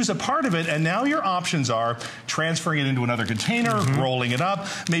 You use a part of it, and now your options are transferring it into another container, rolling it up.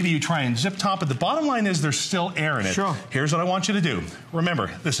 Maybe you try and zip top it. The bottom line is there's still air in it. Sure. Here's what I want you to do.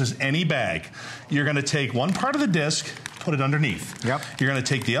 Remember, this is any bag. You're going to take one part of the disc, put it underneath. Yep. You're going to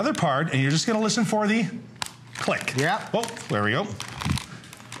take the other part, and you're just going to listen for the click. Yep. Oh, there we go.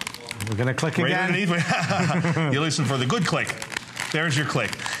 We're going to click Right again. underneath. You listen for the good click. There's your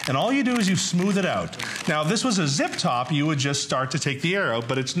click. And all you do is you smooth it out. Now, if this was a zip top, you would just start to take the air out,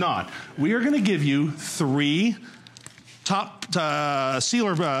 but it's not. We are going to give you 3 top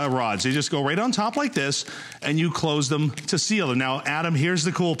sealer rods. You just go right on top like this, and you close them to seal them. Now, Adam, here's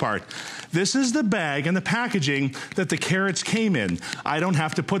the cool part. This is the bag and the packaging that the carrots came in. I don't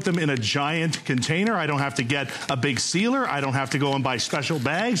have to put them in a giant container. I don't have to get a big sealer. I don't have to go and buy special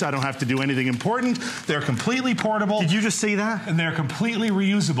bags. I don't have to do anything important. They're completely portable. Did you just see that? And they're completely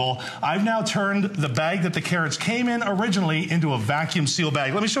reusable. I've now turned the bag that the carrots came in originally into a vacuum seal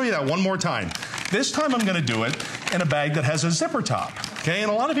bag. Let me show you that one more time. This time I'm going to do it in a bag that has a zipper top. Okay,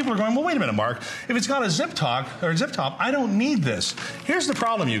 and a lot of people are going, well, wait a minute, Mark. If it's got a zip top, I don't need this. Here's the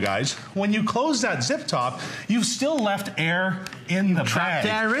problem, you guys. When you close that zip top, you've still left air in the Trapped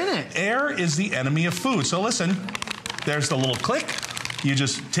bag. air in it. Air is the enemy of food. So listen, there's the little click. You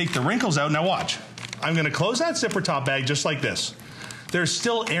just take the wrinkles out. Now watch. I'm going to close that zipper top bag just like this. There's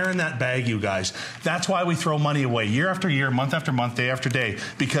still air in that bag, you guys. That's why we throw money away year after year, month after month, day after day,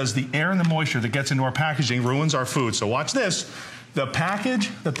 because the air and the moisture that gets into our packaging ruins our food. So watch this. The package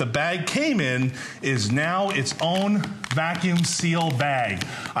that the bag came in is now its own vacuum seal bag.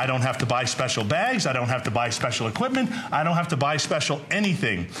 I don't have to buy special bags. I don't have to buy special equipment. I don't have to buy special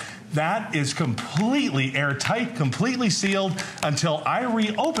anything. That is completely airtight, completely sealed until I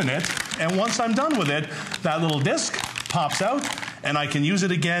reopen it. And once I'm done with it, that little disc pops out and I can use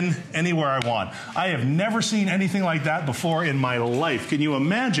it again anywhere I want. I have never seen anything like that before in my life. Can you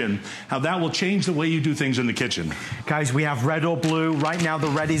imagine how that will change the way you do things in the kitchen? Guys, we have red or blue. Right now, the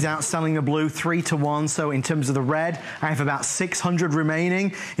red is outselling the blue 3-1. So in terms of the red, I have about 600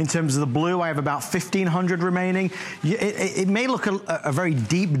 remaining. In terms of the blue, I have about 1,500 remaining. It may look a very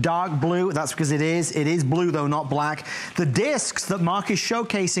deep, dark blue. That's because it is. It is blue, though, not black. The discs that Mark is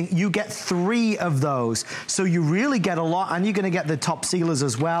showcasing, you get 3 of those. So you really get a lot, and you're going to get the top sealers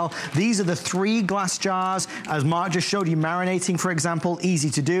as well. These are the 3 glass jars. As Mark just showed you, marinating, for example, easy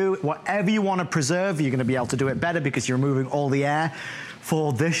to do. Whatever you want to preserve, you're going to be able to do it better because you're removing all the air.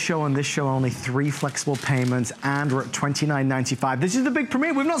 For this show and this show only, 3 flexible payments, and we're at $29.95. This is the big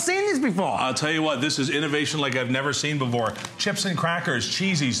premiere. We've not seen this before. I'll tell you what, this is innovation like I've never seen before. Chips and crackers,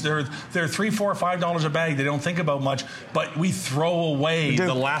 cheesies, they're $3, $4, $5 a bag. They don't think about much, but we throw away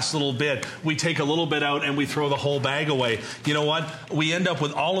the last little bit. We take a little bit out and we throw the whole bag away. You know what? We end up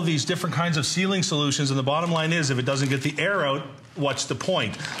with all of these different kinds of sealing solutions, and the bottom line is if it doesn't get the air out, what's the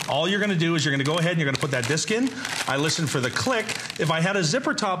point? All you're going to do is you're going to go ahead and you're going to put that disc in. I listen for the click. If I had a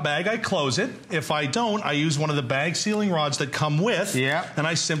zipper top bag, I close it. If I don't, I use one of the bag sealing rods that come with, and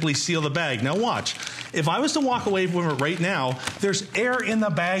I simply seal the bag. Now watch. If I was to walk away from it right now, there's air in the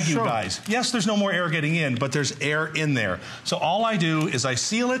bag, you guys. Yes, there's no more air getting in, but there's air in there. So all I do is I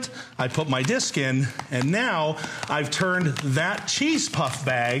seal it, I put my disc in, and now I've turned that cheese puff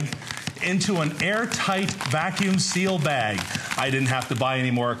bag into an airtight vacuum seal bag. I didn't have to buy any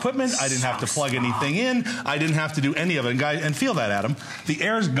more equipment. I didn't have to plug anything in. I didn't have to do any of it. And guys, and feel that, Adam. The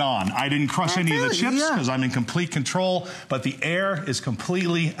air's gone. I didn't crush any of the chips because I'm in complete control, but the air is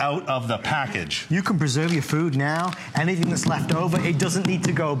completely out of the package. You can preserve your food now. Anything that's left over, it doesn't need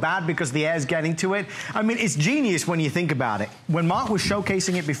to go bad because the air's getting to it. I mean, it's genius when you think about it. When Mark was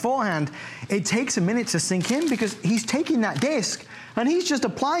showcasing it beforehand, it takes a minute to sink in because he's taking that disc and he's just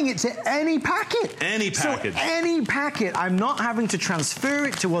applying it to any packet. Any packet. So any packet. I'm not having to transfer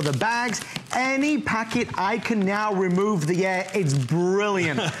it to other bags. Any packet, I can now remove the air. It's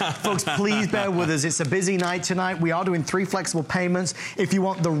brilliant. Folks, please bear with us. It's a busy night tonight. We are doing 3 flexible payments. If you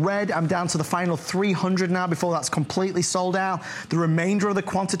want the red, I'm down to the final 300 now before that's completely sold out. The remainder of the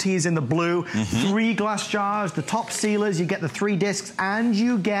quantity is in the blue. 3 glass jars, the top sealers, you get the 3 discs, and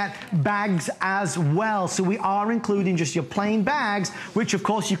you get bags as well. So we are including just your plain bags, which of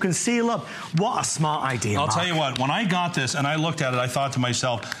course you can seal up. What a smart idea, I'll Mark. tell you what, when I got this and I looked at it, I thought to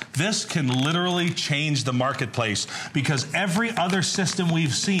myself, this can literally changed the marketplace because every other system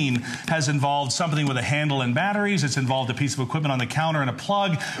we've seen has involved something with a handle and batteries. It's involved a piece of equipment on the counter and a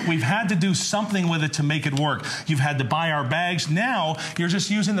plug. We've had to do something with it to make it work. You've had to buy our bags. Now you're just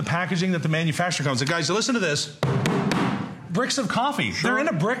using the packaging that the manufacturer comes. So guys, listen to this. Bricks of coffee. Sure. They're in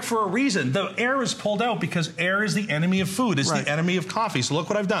a brick for a reason. The air is pulled out because air is the enemy of food. It's the enemy of coffee. So look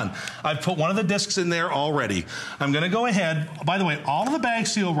what I've done. I've put one of the discs in there already. I'm going to go ahead. By the way, all of the bag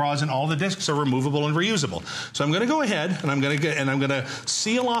seal rods and all the discs are removable and reusable. So I'm going to go ahead and I'm going to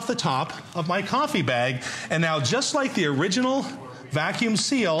seal off the top of my coffee bag. And now, just like the original vacuum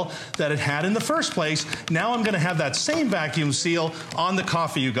seal that it had in the first place, now I'm going to have that same vacuum seal on the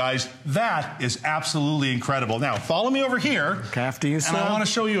coffee, you guys. That is absolutely incredible. Now, follow me over here. Okay, after you, sir. And I want to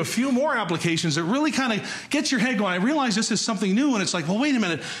show you a few more applications that really kind of gets your head going. I realize this is something new, and it's like, well, wait a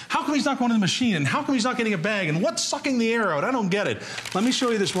minute. How come he's not going to the machine? And how come he's not getting a bag? And what's sucking the air out? I don't get it. Let me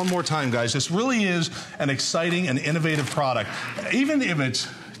show you this one more time, guys. This really is an exciting and innovative product. Even if it's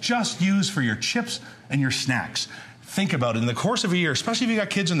just used for your chips and your snacks. Think about it. In the course of a year, especially if you got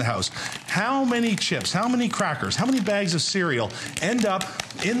kids in the house, how many chips, how many crackers, how many bags of cereal end up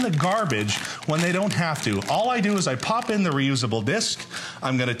in the garbage when they don't have to? All I do is I pop in the reusable disc.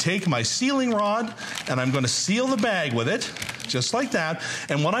 I'm going to take my sealing rod and I'm going to seal the bag with it, just like that.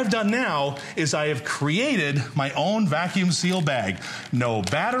 And what I've done now is I have created my own vacuum seal bag. No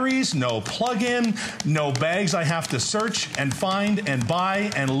batteries, no plug-in, no bags I have to search and find and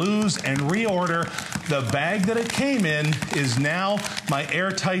buy and lose and reorder. The bag that it came in is now my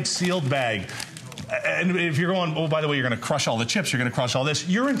airtight sealed bag. And if you're going, oh, by the way, you're going to crush all the chips, you're going to crush all this,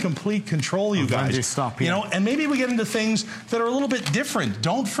 you're in complete control, you guys. Stop, yeah. You know, and maybe we get into things that are a little bit different.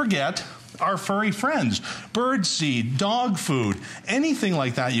 Don't forget our furry friends, bird seed, dog food, anything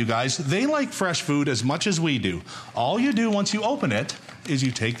like that, you guys. They like fresh food as much as we do. All you do once you open it is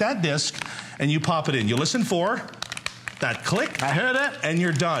you take that disc and you pop it in. You listen for that click. I heard it. And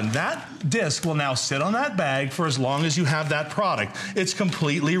you're done. That disc will now sit on that bag for as long as you have that product. It's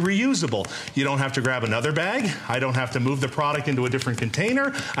completely reusable. You don't have to grab another bag. I don't have to move the product into a different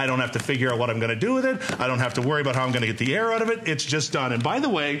container. I don't have to figure out what I'm going to do with it. I don't have to worry about how I'm going to get the air out of it. It's just done. And by the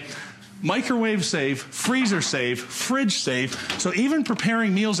way, microwave safe, freezer safe, fridge safe. So even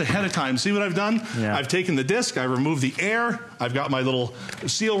preparing meals ahead of time, see what I've done? Yeah. I've taken the disc, I removed the air, I've got my little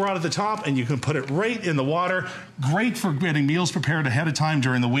seal rod at the top, and you can put it right in the water. Great for getting meals prepared ahead of time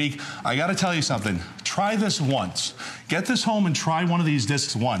during the week. I gotta tell you something, try this once. Get this home and try one of these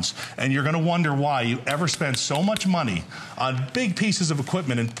discs once, and you're gonna wonder why you ever spent so much money on big pieces of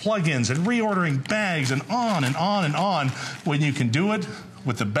equipment and plug-ins and reordering bags and on and on and on when you can do it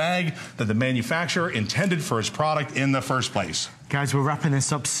with the bag that the manufacturer intended for his product in the first place. Guys, we're wrapping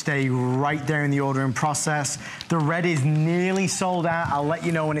this up. Stay right there in the ordering process. The red is nearly sold out. I'll let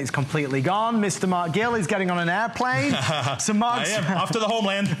you know when it's completely gone. Mr. Mark Gill is getting on an airplane. So Mark, I am off to the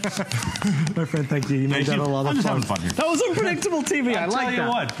homeland. My friend, thank you. You made that a lot of fun. That was unpredictable TV. I like that. I'll tell you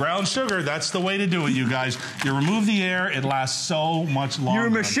what, brown sugar, that's the way to do it, you guys. You remove the air, it lasts so much longer. You're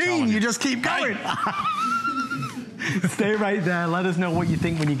a machine. You just keep going. Stay right there. Let us know what you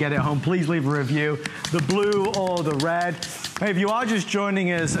think when you get it home. Please leave a review, the blue or the red. Hey, if you are just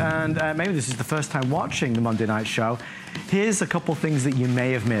joining us and maybe this is the first time watching the Monday Night Show, here's a couple things that you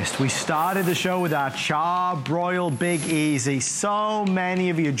may have missed. We started the show with our Char-Broil Big Easy. So many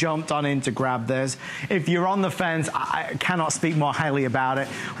of you jumped on in to grab this. If you're on the fence, I cannot speak more highly about it.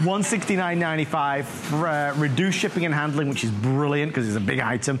 $169.95, reduced shipping and handling, which is brilliant because it's a big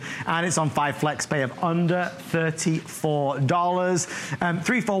item, and it's on 5 flex pay of under $34.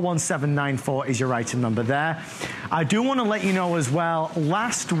 341794 is your item number there. I do want to let you know as well,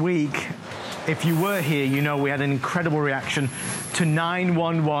 last week, if you were here, you know we had an incredible reaction to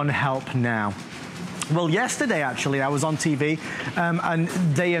 911 Help Now. Well, yesterday, actually, I was on TV, and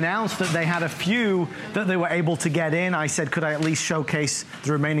they announced that they had a few that they were able to get in. I said, could I at least showcase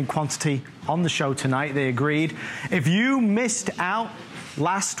the remaining quantity on the show tonight? They agreed. If you missed out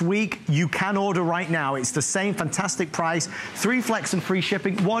last week, you can order right now. It's the same fantastic price, 3 flex and free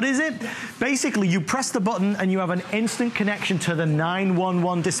shipping. What is it? Basically, you press the button and you have an instant connection to the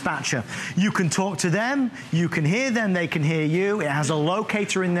 911 dispatcher. You can talk to them, you can hear them, they can hear you. It has a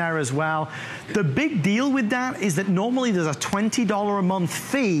locator in there as well. The big deal with that is that normally there's a $20 a month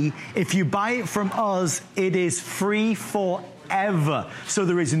fee. If you buy it from us, it is free for forever. So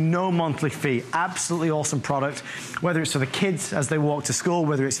there is no monthly fee. Absolutely awesome product. Whether it's for the kids as they walk to school,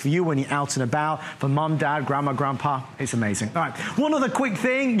 whether it's for you when you're out and about, for mom, dad, grandma, grandpa, it's amazing. All right, one other quick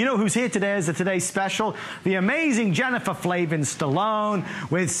thing. You know who's here today as a today's special? The amazing Jennifer Flavin Stallone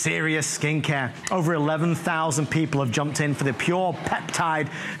with Serious Skincare. Over 11,000 people have jumped in for the Pure Peptide.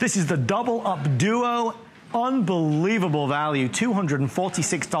 This is the Double Up Duo. Unbelievable value,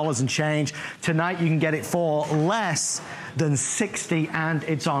 $246 and change. Tonight you can get it for less than $60, and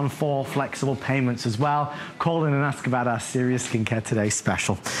it's on 4 flexible payments as well. Call in and ask about our Serious Skincare Today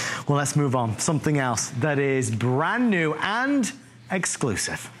special. Well, let's move on. Something else that is brand new and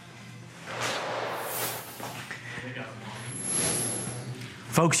exclusive.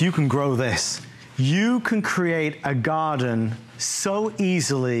 Folks, you can grow this. You can create a garden so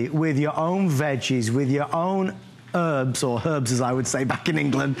easily with your own veggies, with your own herbs, or herbs as I would say back in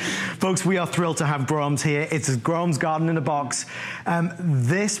England. Folks, we are thrilled to have Groms here. It's a Groms Garden in a Box.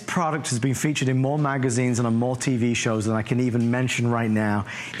 This product has been featured in more magazines and on more TV shows than I can even mention right now.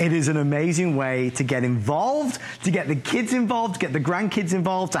 It is an amazing way to get involved, to get the kids involved, to get the grandkids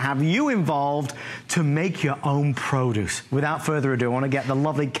involved, to have you involved, to make your own produce. Without further ado, I want to get the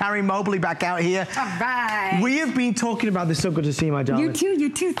lovely Carrie Mobley back out here. All right. We have been talking about this. So good to see you, my darling. You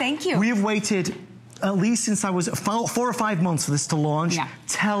too, thank you. We have waited at least since I was 4 or 5 months for this to launch. Yeah.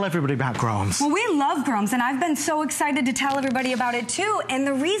 Tell everybody about Groms. Well, we love Groms, and I've been so excited to tell everybody about it too. And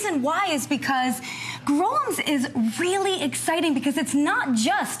the reason why is because Groms is really exciting because it's not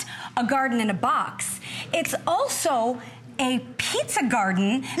just a garden in a box. It's also a pizza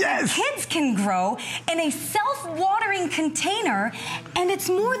garden that kids can grow in a self-watering container. And it's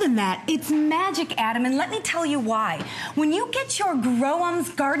more than that. It's magic, Adam, and let me tell you why. When you get your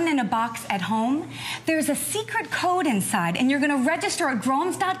Groms Garden in a Box at home, there's a secret code inside, and you're gonna register at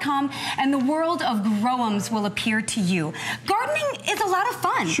groms.com, and the world of Groms will appear to you. Gardening is a lot of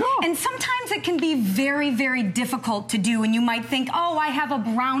fun. Sure. And sometimes it can be very, very difficult to do, and you might think, oh, I have a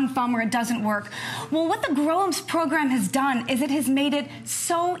brown thumb or it doesn't work. Well, what the Groms program has done is it has made it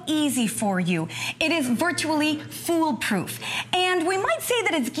so easy for you. It is virtually foolproof. And we might say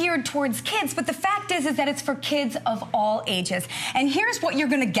that it's geared towards kids, but the fact is that it's for kids of all ages. And here's what you're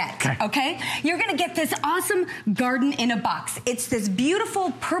gonna get, okay? You're gonna get this awesome garden in a box. It's this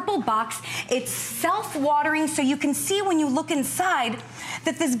beautiful purple box. It's self-watering, so you can see when you look inside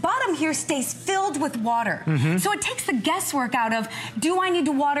that this bottom here stays filled with water. So it takes the guesswork out of, do I need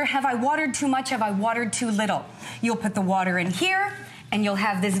to water? Have I watered too much? Have I watered too little? You'll put the water in here, and you'll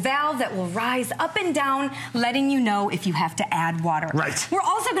have this valve that will rise up and down, letting you know if you have to add water. Right. We're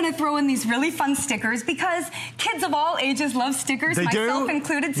also gonna throw in these really fun stickers because kids of all ages love stickers, myself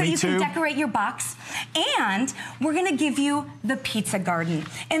included, so you can decorate your box. And we're gonna give you the pizza garden.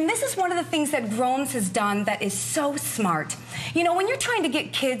 And this is one of the things that Groms has done that is so smart. You know, when you're trying to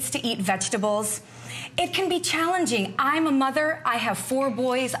get kids to eat vegetables, it can be challenging. I'm a mother, I have 4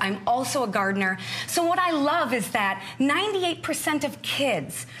 boys, I'm also a gardener. So what I love is that 98% of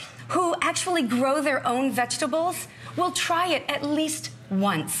kids who actually grow their own vegetables will try it at least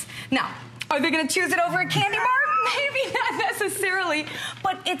once. Now, are they gonna choose it over a candy bar? Maybe not necessarily,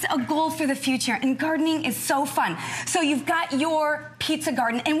 but it's a goal for the future, and gardening is so fun. So you've got your pizza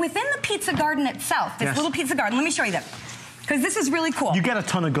garden, and within the pizza garden itself, this little pizza garden, let me show you that, because this is really cool. You get a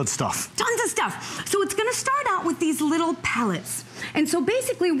ton of good stuff. Tons of stuff. So it's gonna start out with these little pellets. And so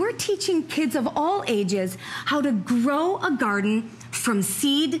basically we're teaching kids of all ages how to grow a garden from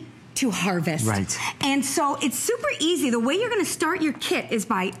seed to harvest. Right. And so it's super easy. The way you're gonna start your kit is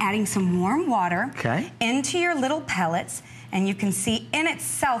by adding some warm water into your little pellets. And you can see in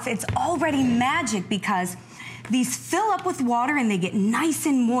itself, it's already magic because these fill up with water and they get nice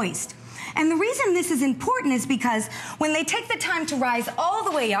and moist. And the reason this is important is because when they take the time to rise all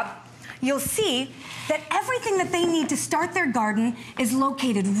the way up, you'll see that everything that they need to start their garden is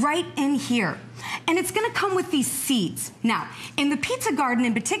located right in here. And it's gonna come with these seeds. Now, in the pizza garden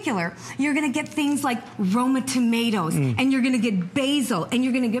in particular, you're gonna get things like Roma tomatoes, and you're gonna get basil, and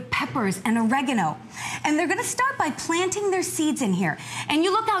you're gonna get peppers and oregano. And they're gonna start by planting their seeds in here. And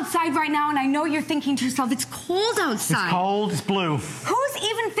you look outside right now, and I know you're thinking to yourself, it's cold outside. It's cold, it's blue. Who's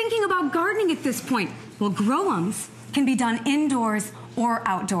even thinking about gardening at this point? Well, Groms can be done indoors or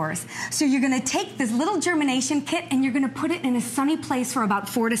outdoors. So you're gonna take this little germination kit and you're gonna put it in a sunny place for about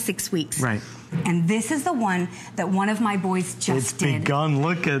 4 to 6 weeks. Right. And this is the one that one of my boys just did. It's begun,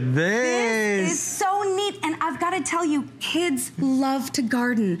 look at this. This is so neat, and I've gotta tell you, kids love to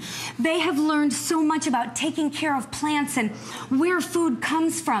garden. They have learned so much about taking care of plants and where food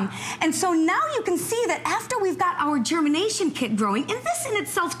comes from. And so now you can see that after we've got our germination kit growing, and this in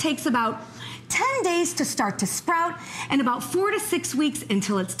itself takes about 10 days to start to sprout, and about 4 to 6 weeks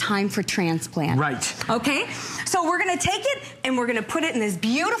until it's time for transplant. Right. Okay, so we're gonna take it and we're gonna put it in this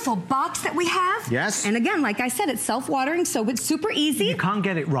beautiful box that we have. Yes. And again, like I said, it's self-watering, so it's super easy. You can't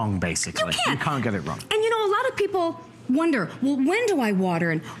get it wrong, basically. You can't get it wrong. And you know, a lot of people wonder, well, when do I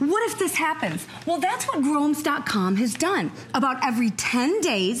water and what if this happens? Well, that's what Growms.com has done. About every 10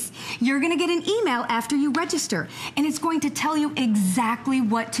 days, you're gonna get an email after you register, and it's going to tell you exactly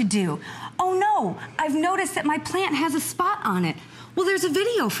what to do. Oh no, I've noticed that my plant has a spot on it. Well, there's a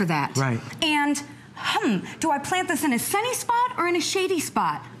video for that. Right. And, do I plant this in a sunny spot or in a shady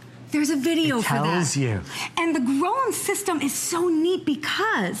spot? There's a video for that. It tells you. And the Growms system is so neat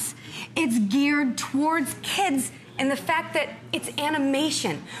because it's geared towards kids and the fact that it's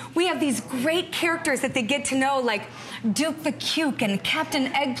animation. We have these great characters that they get to know, like Duke the Cuke and Captain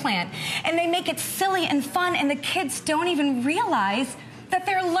Eggplant, and they make it silly and fun, and the kids don't even realize that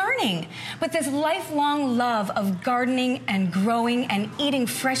they're learning. But this lifelong love of gardening and growing and eating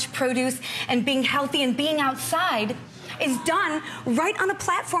fresh produce and being healthy and being outside is done right on a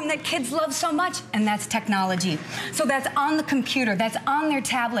platform that kids love so much, and that's technology. So that's on the computer, that's on their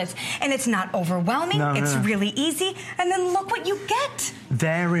tablets, and it's not overwhelming, it's really easy, and then look what you get.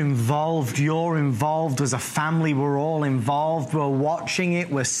 They're involved, you're involved, as a family we're all involved, we're watching it,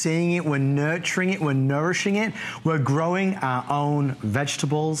 we're seeing it, we're nurturing it, we're nourishing it, we're growing our own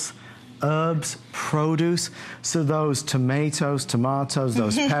vegetables, herbs, produce. So those tomatoes,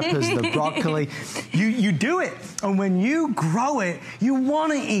 those peppers, the broccoli, you do it. And when you grow it, you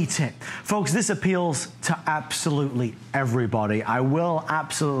want to eat it. Folks, this appeals to absolutely everybody. I will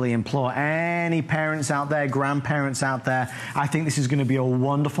absolutely implore any parents out there, grandparents out there, I think this is going to be a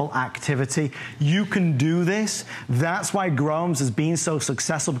wonderful activity. You can do this. That's why Growms has been so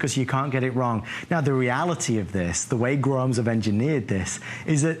successful, because you can't get it wrong. Now, the reality of this, the way Growms have engineered this,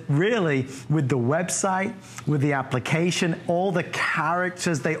 is that really with the website, with the application, all the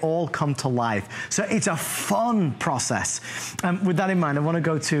characters, they all come to life. So it's a fun process. With that in mind, I want to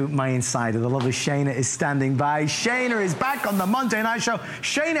go to my insider. The lovely Shayna is standing by. Shayna is back on the Monday Night Show.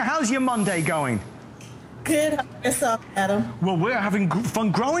 Shayna, how's your Monday going? Good. Yourself, Adam? Well, we're having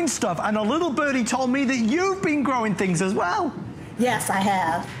fun growing stuff, and a little birdie told me that you've been growing things as well. Yes, I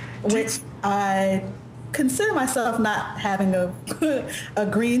have, which I consider myself not having a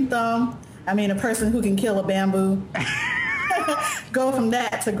green thumb. I mean, a person who can kill a bamboo. Go from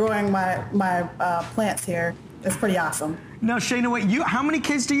that to growing my plants here. It's pretty awesome. Now, Shayna, wait, how many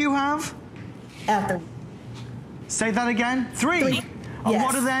kids do you have? After. Say that again? 3? Yes. And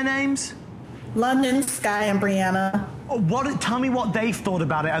what are their names? London, Sky, and Brianna. Tell me what they've thought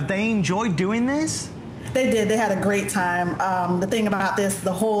about it. Have they enjoyed doing this? They did. They had a great time. The thing about this,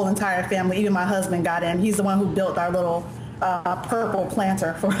 the whole entire family, even my husband got in. He's the one who built our little purple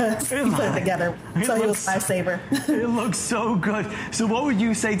planter for us. He put it together. So he was a lifesaver. It looks so good. So what would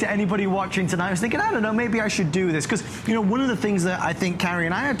you say to anybody watching tonight who's thinking, I don't know, maybe I should do this? Because, you know, one of the things that I think Carrie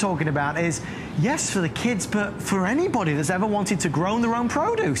and I are talking about is, yes, for the kids, but for anybody that's ever wanted to grow their own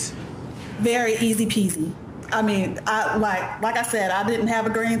produce. Very easy peasy. I mean, like I said, I didn't have a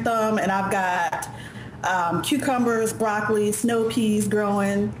green thumb, and I've got cucumbers, broccoli, snow peas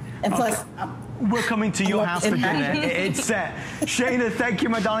growing, and plus... We're coming to your house for dinner. It's set. Shayna, thank you,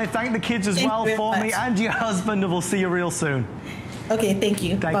 my darling. Thank the kids as well for me, and your husband, and we'll see you real soon. Okay, thank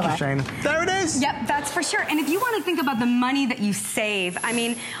you. Thank you, Shayna. There it is. Yep, that's for sure. And if you want to think about the money that you save, I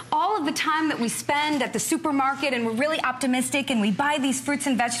mean, all of the time that we spend at the supermarket, and we're really optimistic, and we buy these fruits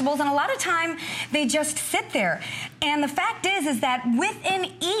and vegetables, and a lot of time they just sit there. And the fact is that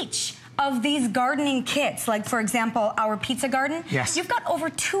within each of these gardening kits, like for example our pizza garden, yes, you've got over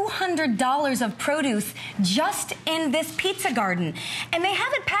 $200 of produce just in this pizza garden, and they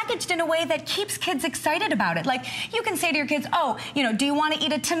have it packaged in a way that keeps kids excited about it. Like, you can say to your kids, oh, you know, do you want to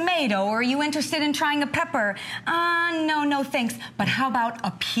eat a tomato, or are you interested in trying a pepper? No thanks, but how about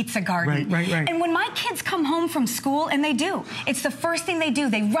a pizza garden? Right. And when my kids come home from school, and they do, it's the first thing they do.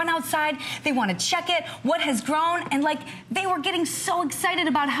 They run outside, they want to check it, what has grown, and like, they were getting so excited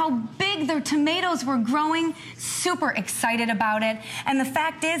about how big their tomatoes were growing, super excited about it. And the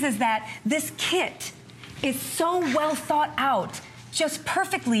fact is that this kit is so well thought out, just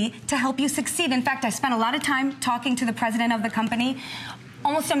perfectly to help you succeed. In fact, I spent a lot of time talking to the president of the company.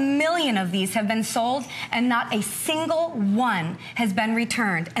 Almost 1 million of these have been sold, and not a single one has been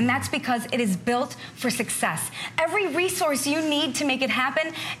returned. And that's because it is built for success. Every resource you need to make it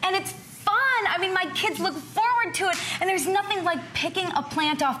happen, and it's fun. I mean, my kids look forward to it, and there's nothing like picking a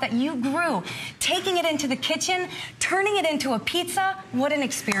plant off that you grew, taking it into the kitchen, turning it into a pizza, what an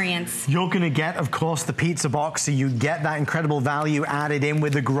experience. You're going to get, of course, the pizza box, so you get that incredible value added in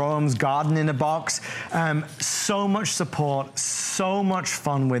with the Groham's Garden in a box. So much support, so much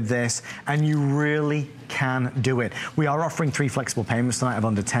fun with this, and you really can do it. We are offering 3 flexible payments tonight of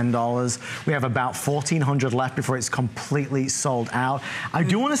under $10. We have about 1,400 left before it's completely sold out. I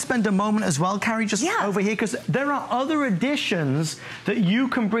do want to spend a moment as well, Carrie, just over here, because there are other additions that you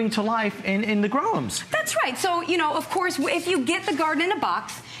can bring to life in the Groham's. That's right. So, you know, of course, if you get the garden in a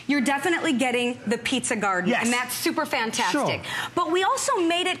box, you're definitely getting the pizza garden. Yes. And that's super fantastic. Sure. But we also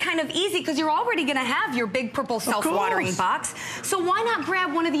made it kind of easy because you're already going to have your big purple self-watering box. So why not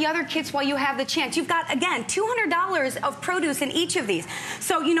grab one of the other kits while you have the chance? You've got, again, $200 of produce in each of these.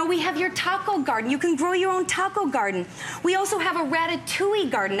 So, you know, we have your taco garden. You can grow your own taco garden. We also have a ratatouille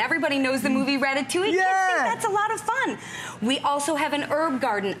garden. Everybody knows the movie Ratatouille. Yeah. Kids think that's a lot of fun. We also have an herb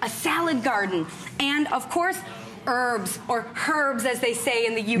garden, a salad garden, and, of course, herbs, or herbs as they say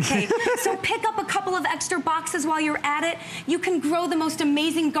in the UK. So pick up a couple of extra boxes while you're at it. You can grow the most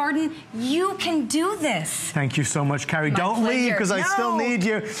amazing garden. You can do this. Thank you so much, Carrie. Don't leave, because I still need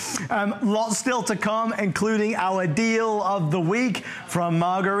you. Lots still to come, including our deal of the week from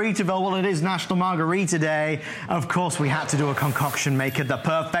Margaritaville. Well, it is National Margarita Day. Of course, we had to do a concoction maker, the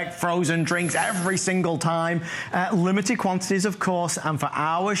perfect frozen drinks every single time. Limited quantities, of course, and for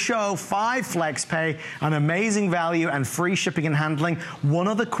our show, 5 flex pay, an amazing value and free shipping and handling. One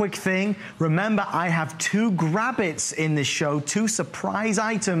other quick thing, remember I have 2 grab-its in this show, 2 surprise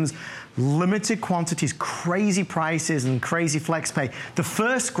items, limited quantities, crazy prices and crazy flex pay. The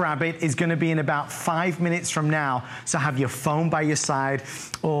first grab-it is going to be in about 5 minutes from now, so have your phone by your side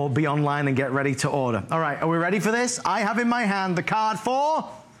or be online and get ready to order. All right, are we ready for this? I have in my hand the card for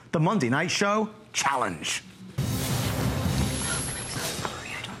the Monday Night Show Challenge.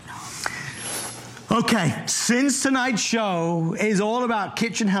 Okay, since tonight's show is all about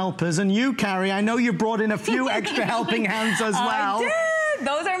kitchen helpers, and you, Carrie, I know you brought in a few extra helping hands as well. I did.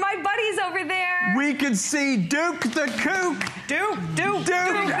 Those are my buddies over there. We could see Duke the Kook. Duke,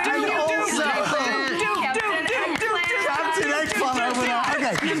 and also Captain Eggplant over there.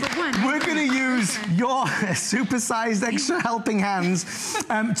 Okay, we're going to use your super-sized extra helping hands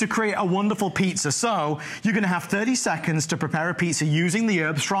to create a wonderful pizza. So you're going to have 30 seconds to prepare a pizza using the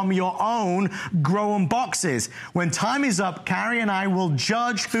herbs from your own Grown boxes. When time is up, Carrie and I will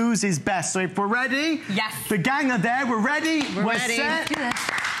judge whose is best. So if we're ready, yes, the gang are there. We're ready. We're ready. Set. Go!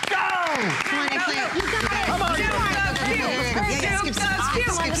 Come on, Eggplant. You got it. Come on. Get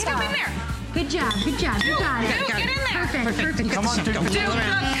up in there. Good job. You got it. Get in there. Perfect. Come on, Duke.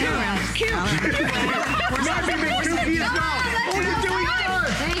 Cute. Oh, you're doing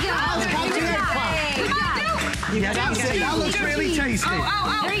good. There you go. Yeah, that's it. That looks really tasty. There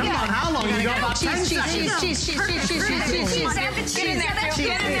you go. Come on, how long? You got about 10 seconds. Cheese. Get in there.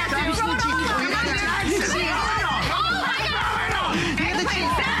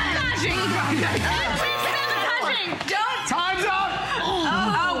 Time's up.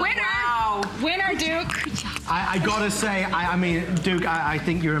 Winner, Duke. I gotta say, I mean, Duke, I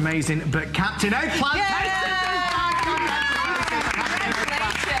think you're amazing, but Captain Eggplant.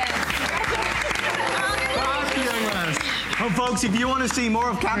 Well, folks, if you want to see more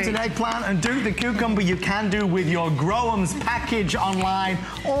of Captain Eggplant and Duke the Cucumber, you can do with your Groham's package online.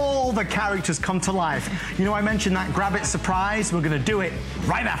 All the characters come to life. You know, I mentioned that Grab It surprise. We're going to do it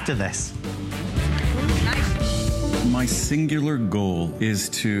right after this. My singular goal is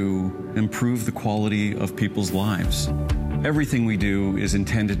to improve the quality of people's lives. Everything we do is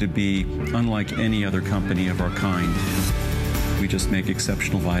intended to be unlike any other company of our kind. We just make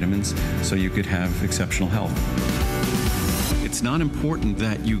exceptional vitamins so you could have exceptional health. It's not important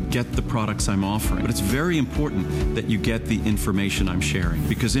that you get the products I'm offering, but it's very important that you get the information I'm sharing,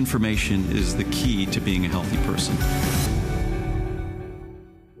 because information is the key to being a healthy person.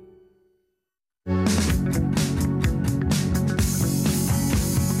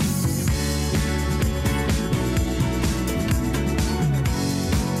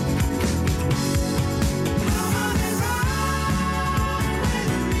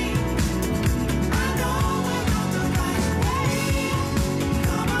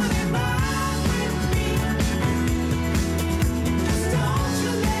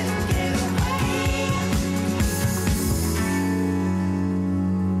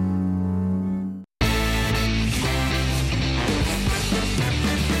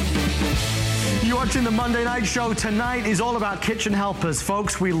 Watching the Monday Night Show tonight is all about kitchen helpers.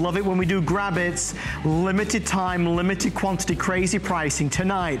 Folks, we love it when we do Grab-Its. Limited time, limited quantity, crazy pricing.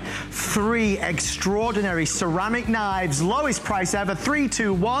 Tonight, 3 extraordinary ceramic knives. Lowest price ever. 3,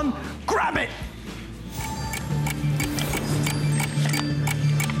 2, 1. Grab it!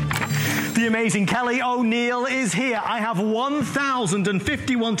 The amazing Kelly O'Neill is here. I have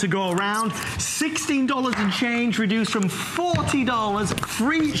 1,051 to go around. $16 and change, reduced from $40.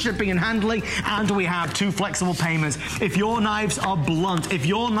 Free shipping and handling, and we have 2 flexible payments. If your knives are blunt, if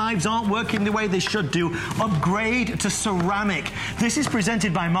your knives aren't working the way they should do, upgrade to ceramic. This is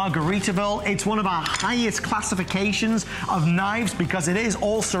presented by Margaritaville. It's one of our highest classifications of knives because it is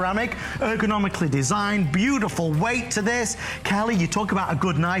all ceramic, ergonomically designed, beautiful weight to this. Kelly, you talk about a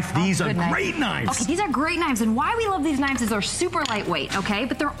good knife. These are great knives. Okay, these are great knives, and why we love these knives is they're super lightweight, okay?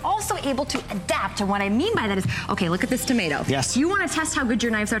 But they're also able to adapt, and what I mean by that is, okay, look at this tomato. Yes. You want to test how good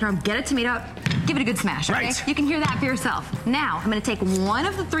your knives are at home, get a tomato, give it a good smash, okay? Right. You can hear that for yourself. Now, I'm going to take one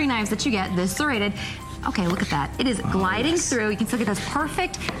of the 3 knives that you get, this serrated. Okay, look at that. It is gliding through. You can still get those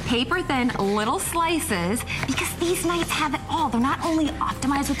perfect paper-thin little slices because these knives have it all. They're not only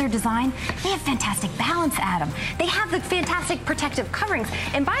optimized with their design, they have fantastic balance at them. They have the fantastic protective coverings.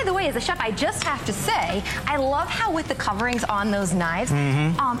 And by the way, as a chef, I just have to say, I love how with the coverings on those knives,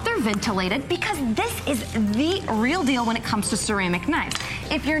 they're ventilated because this is the real deal when it comes to ceramic knives.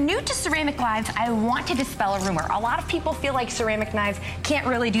 If you're new to ceramic knives, I want to dispel a rumor. A lot of people feel like ceramic knives can't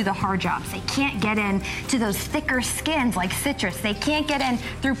really do the hard jobs. They can't get in to those thicker skins like citrus. They can't get in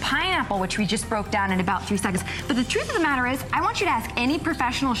through pineapple, which we just broke down in about 3 seconds. But the truth of the matter is, I want you to ask any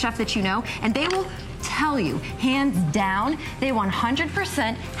professional chef that you know, and they will tell you, hands down, they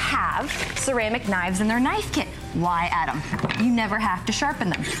 100% have ceramic knives in their knife kit. Why, Adam? You never have to sharpen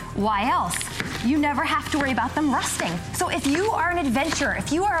them. Why else? You never have to worry about them rusting. So if you are an adventurer,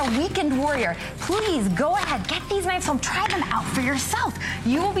 if you are a weekend warrior, please go ahead, get these knives home, try them out for yourself.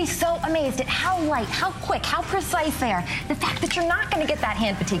 You will be so amazed at how light, how quick, how precise they are. The fact that you're not going to get that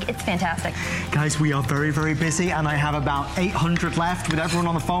hand fatigue, it's fantastic. Guys, we are very, very busy, and I have about 800 left with everyone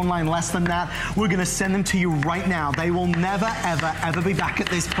on the phone line, less than that. We're going to send them to you right now. They will never, ever, ever be back at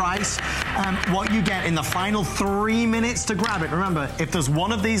this price. What you get in the final 3 minutes to grab it. Remember, if there's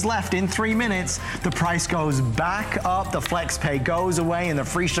one of these left in 3 minutes, the price goes back up, the flex pay goes away, and the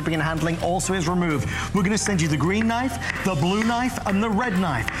free shipping and handling also is removed. We're going to send you the green knife, the blue knife, and the red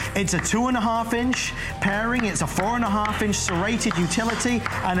knife. It's a 2.5-inch pairing, it's a 4.5-inch serrated utility,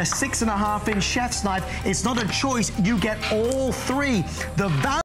 and a 6.5-inch chef's knife. It's not a choice, you get all 3. The value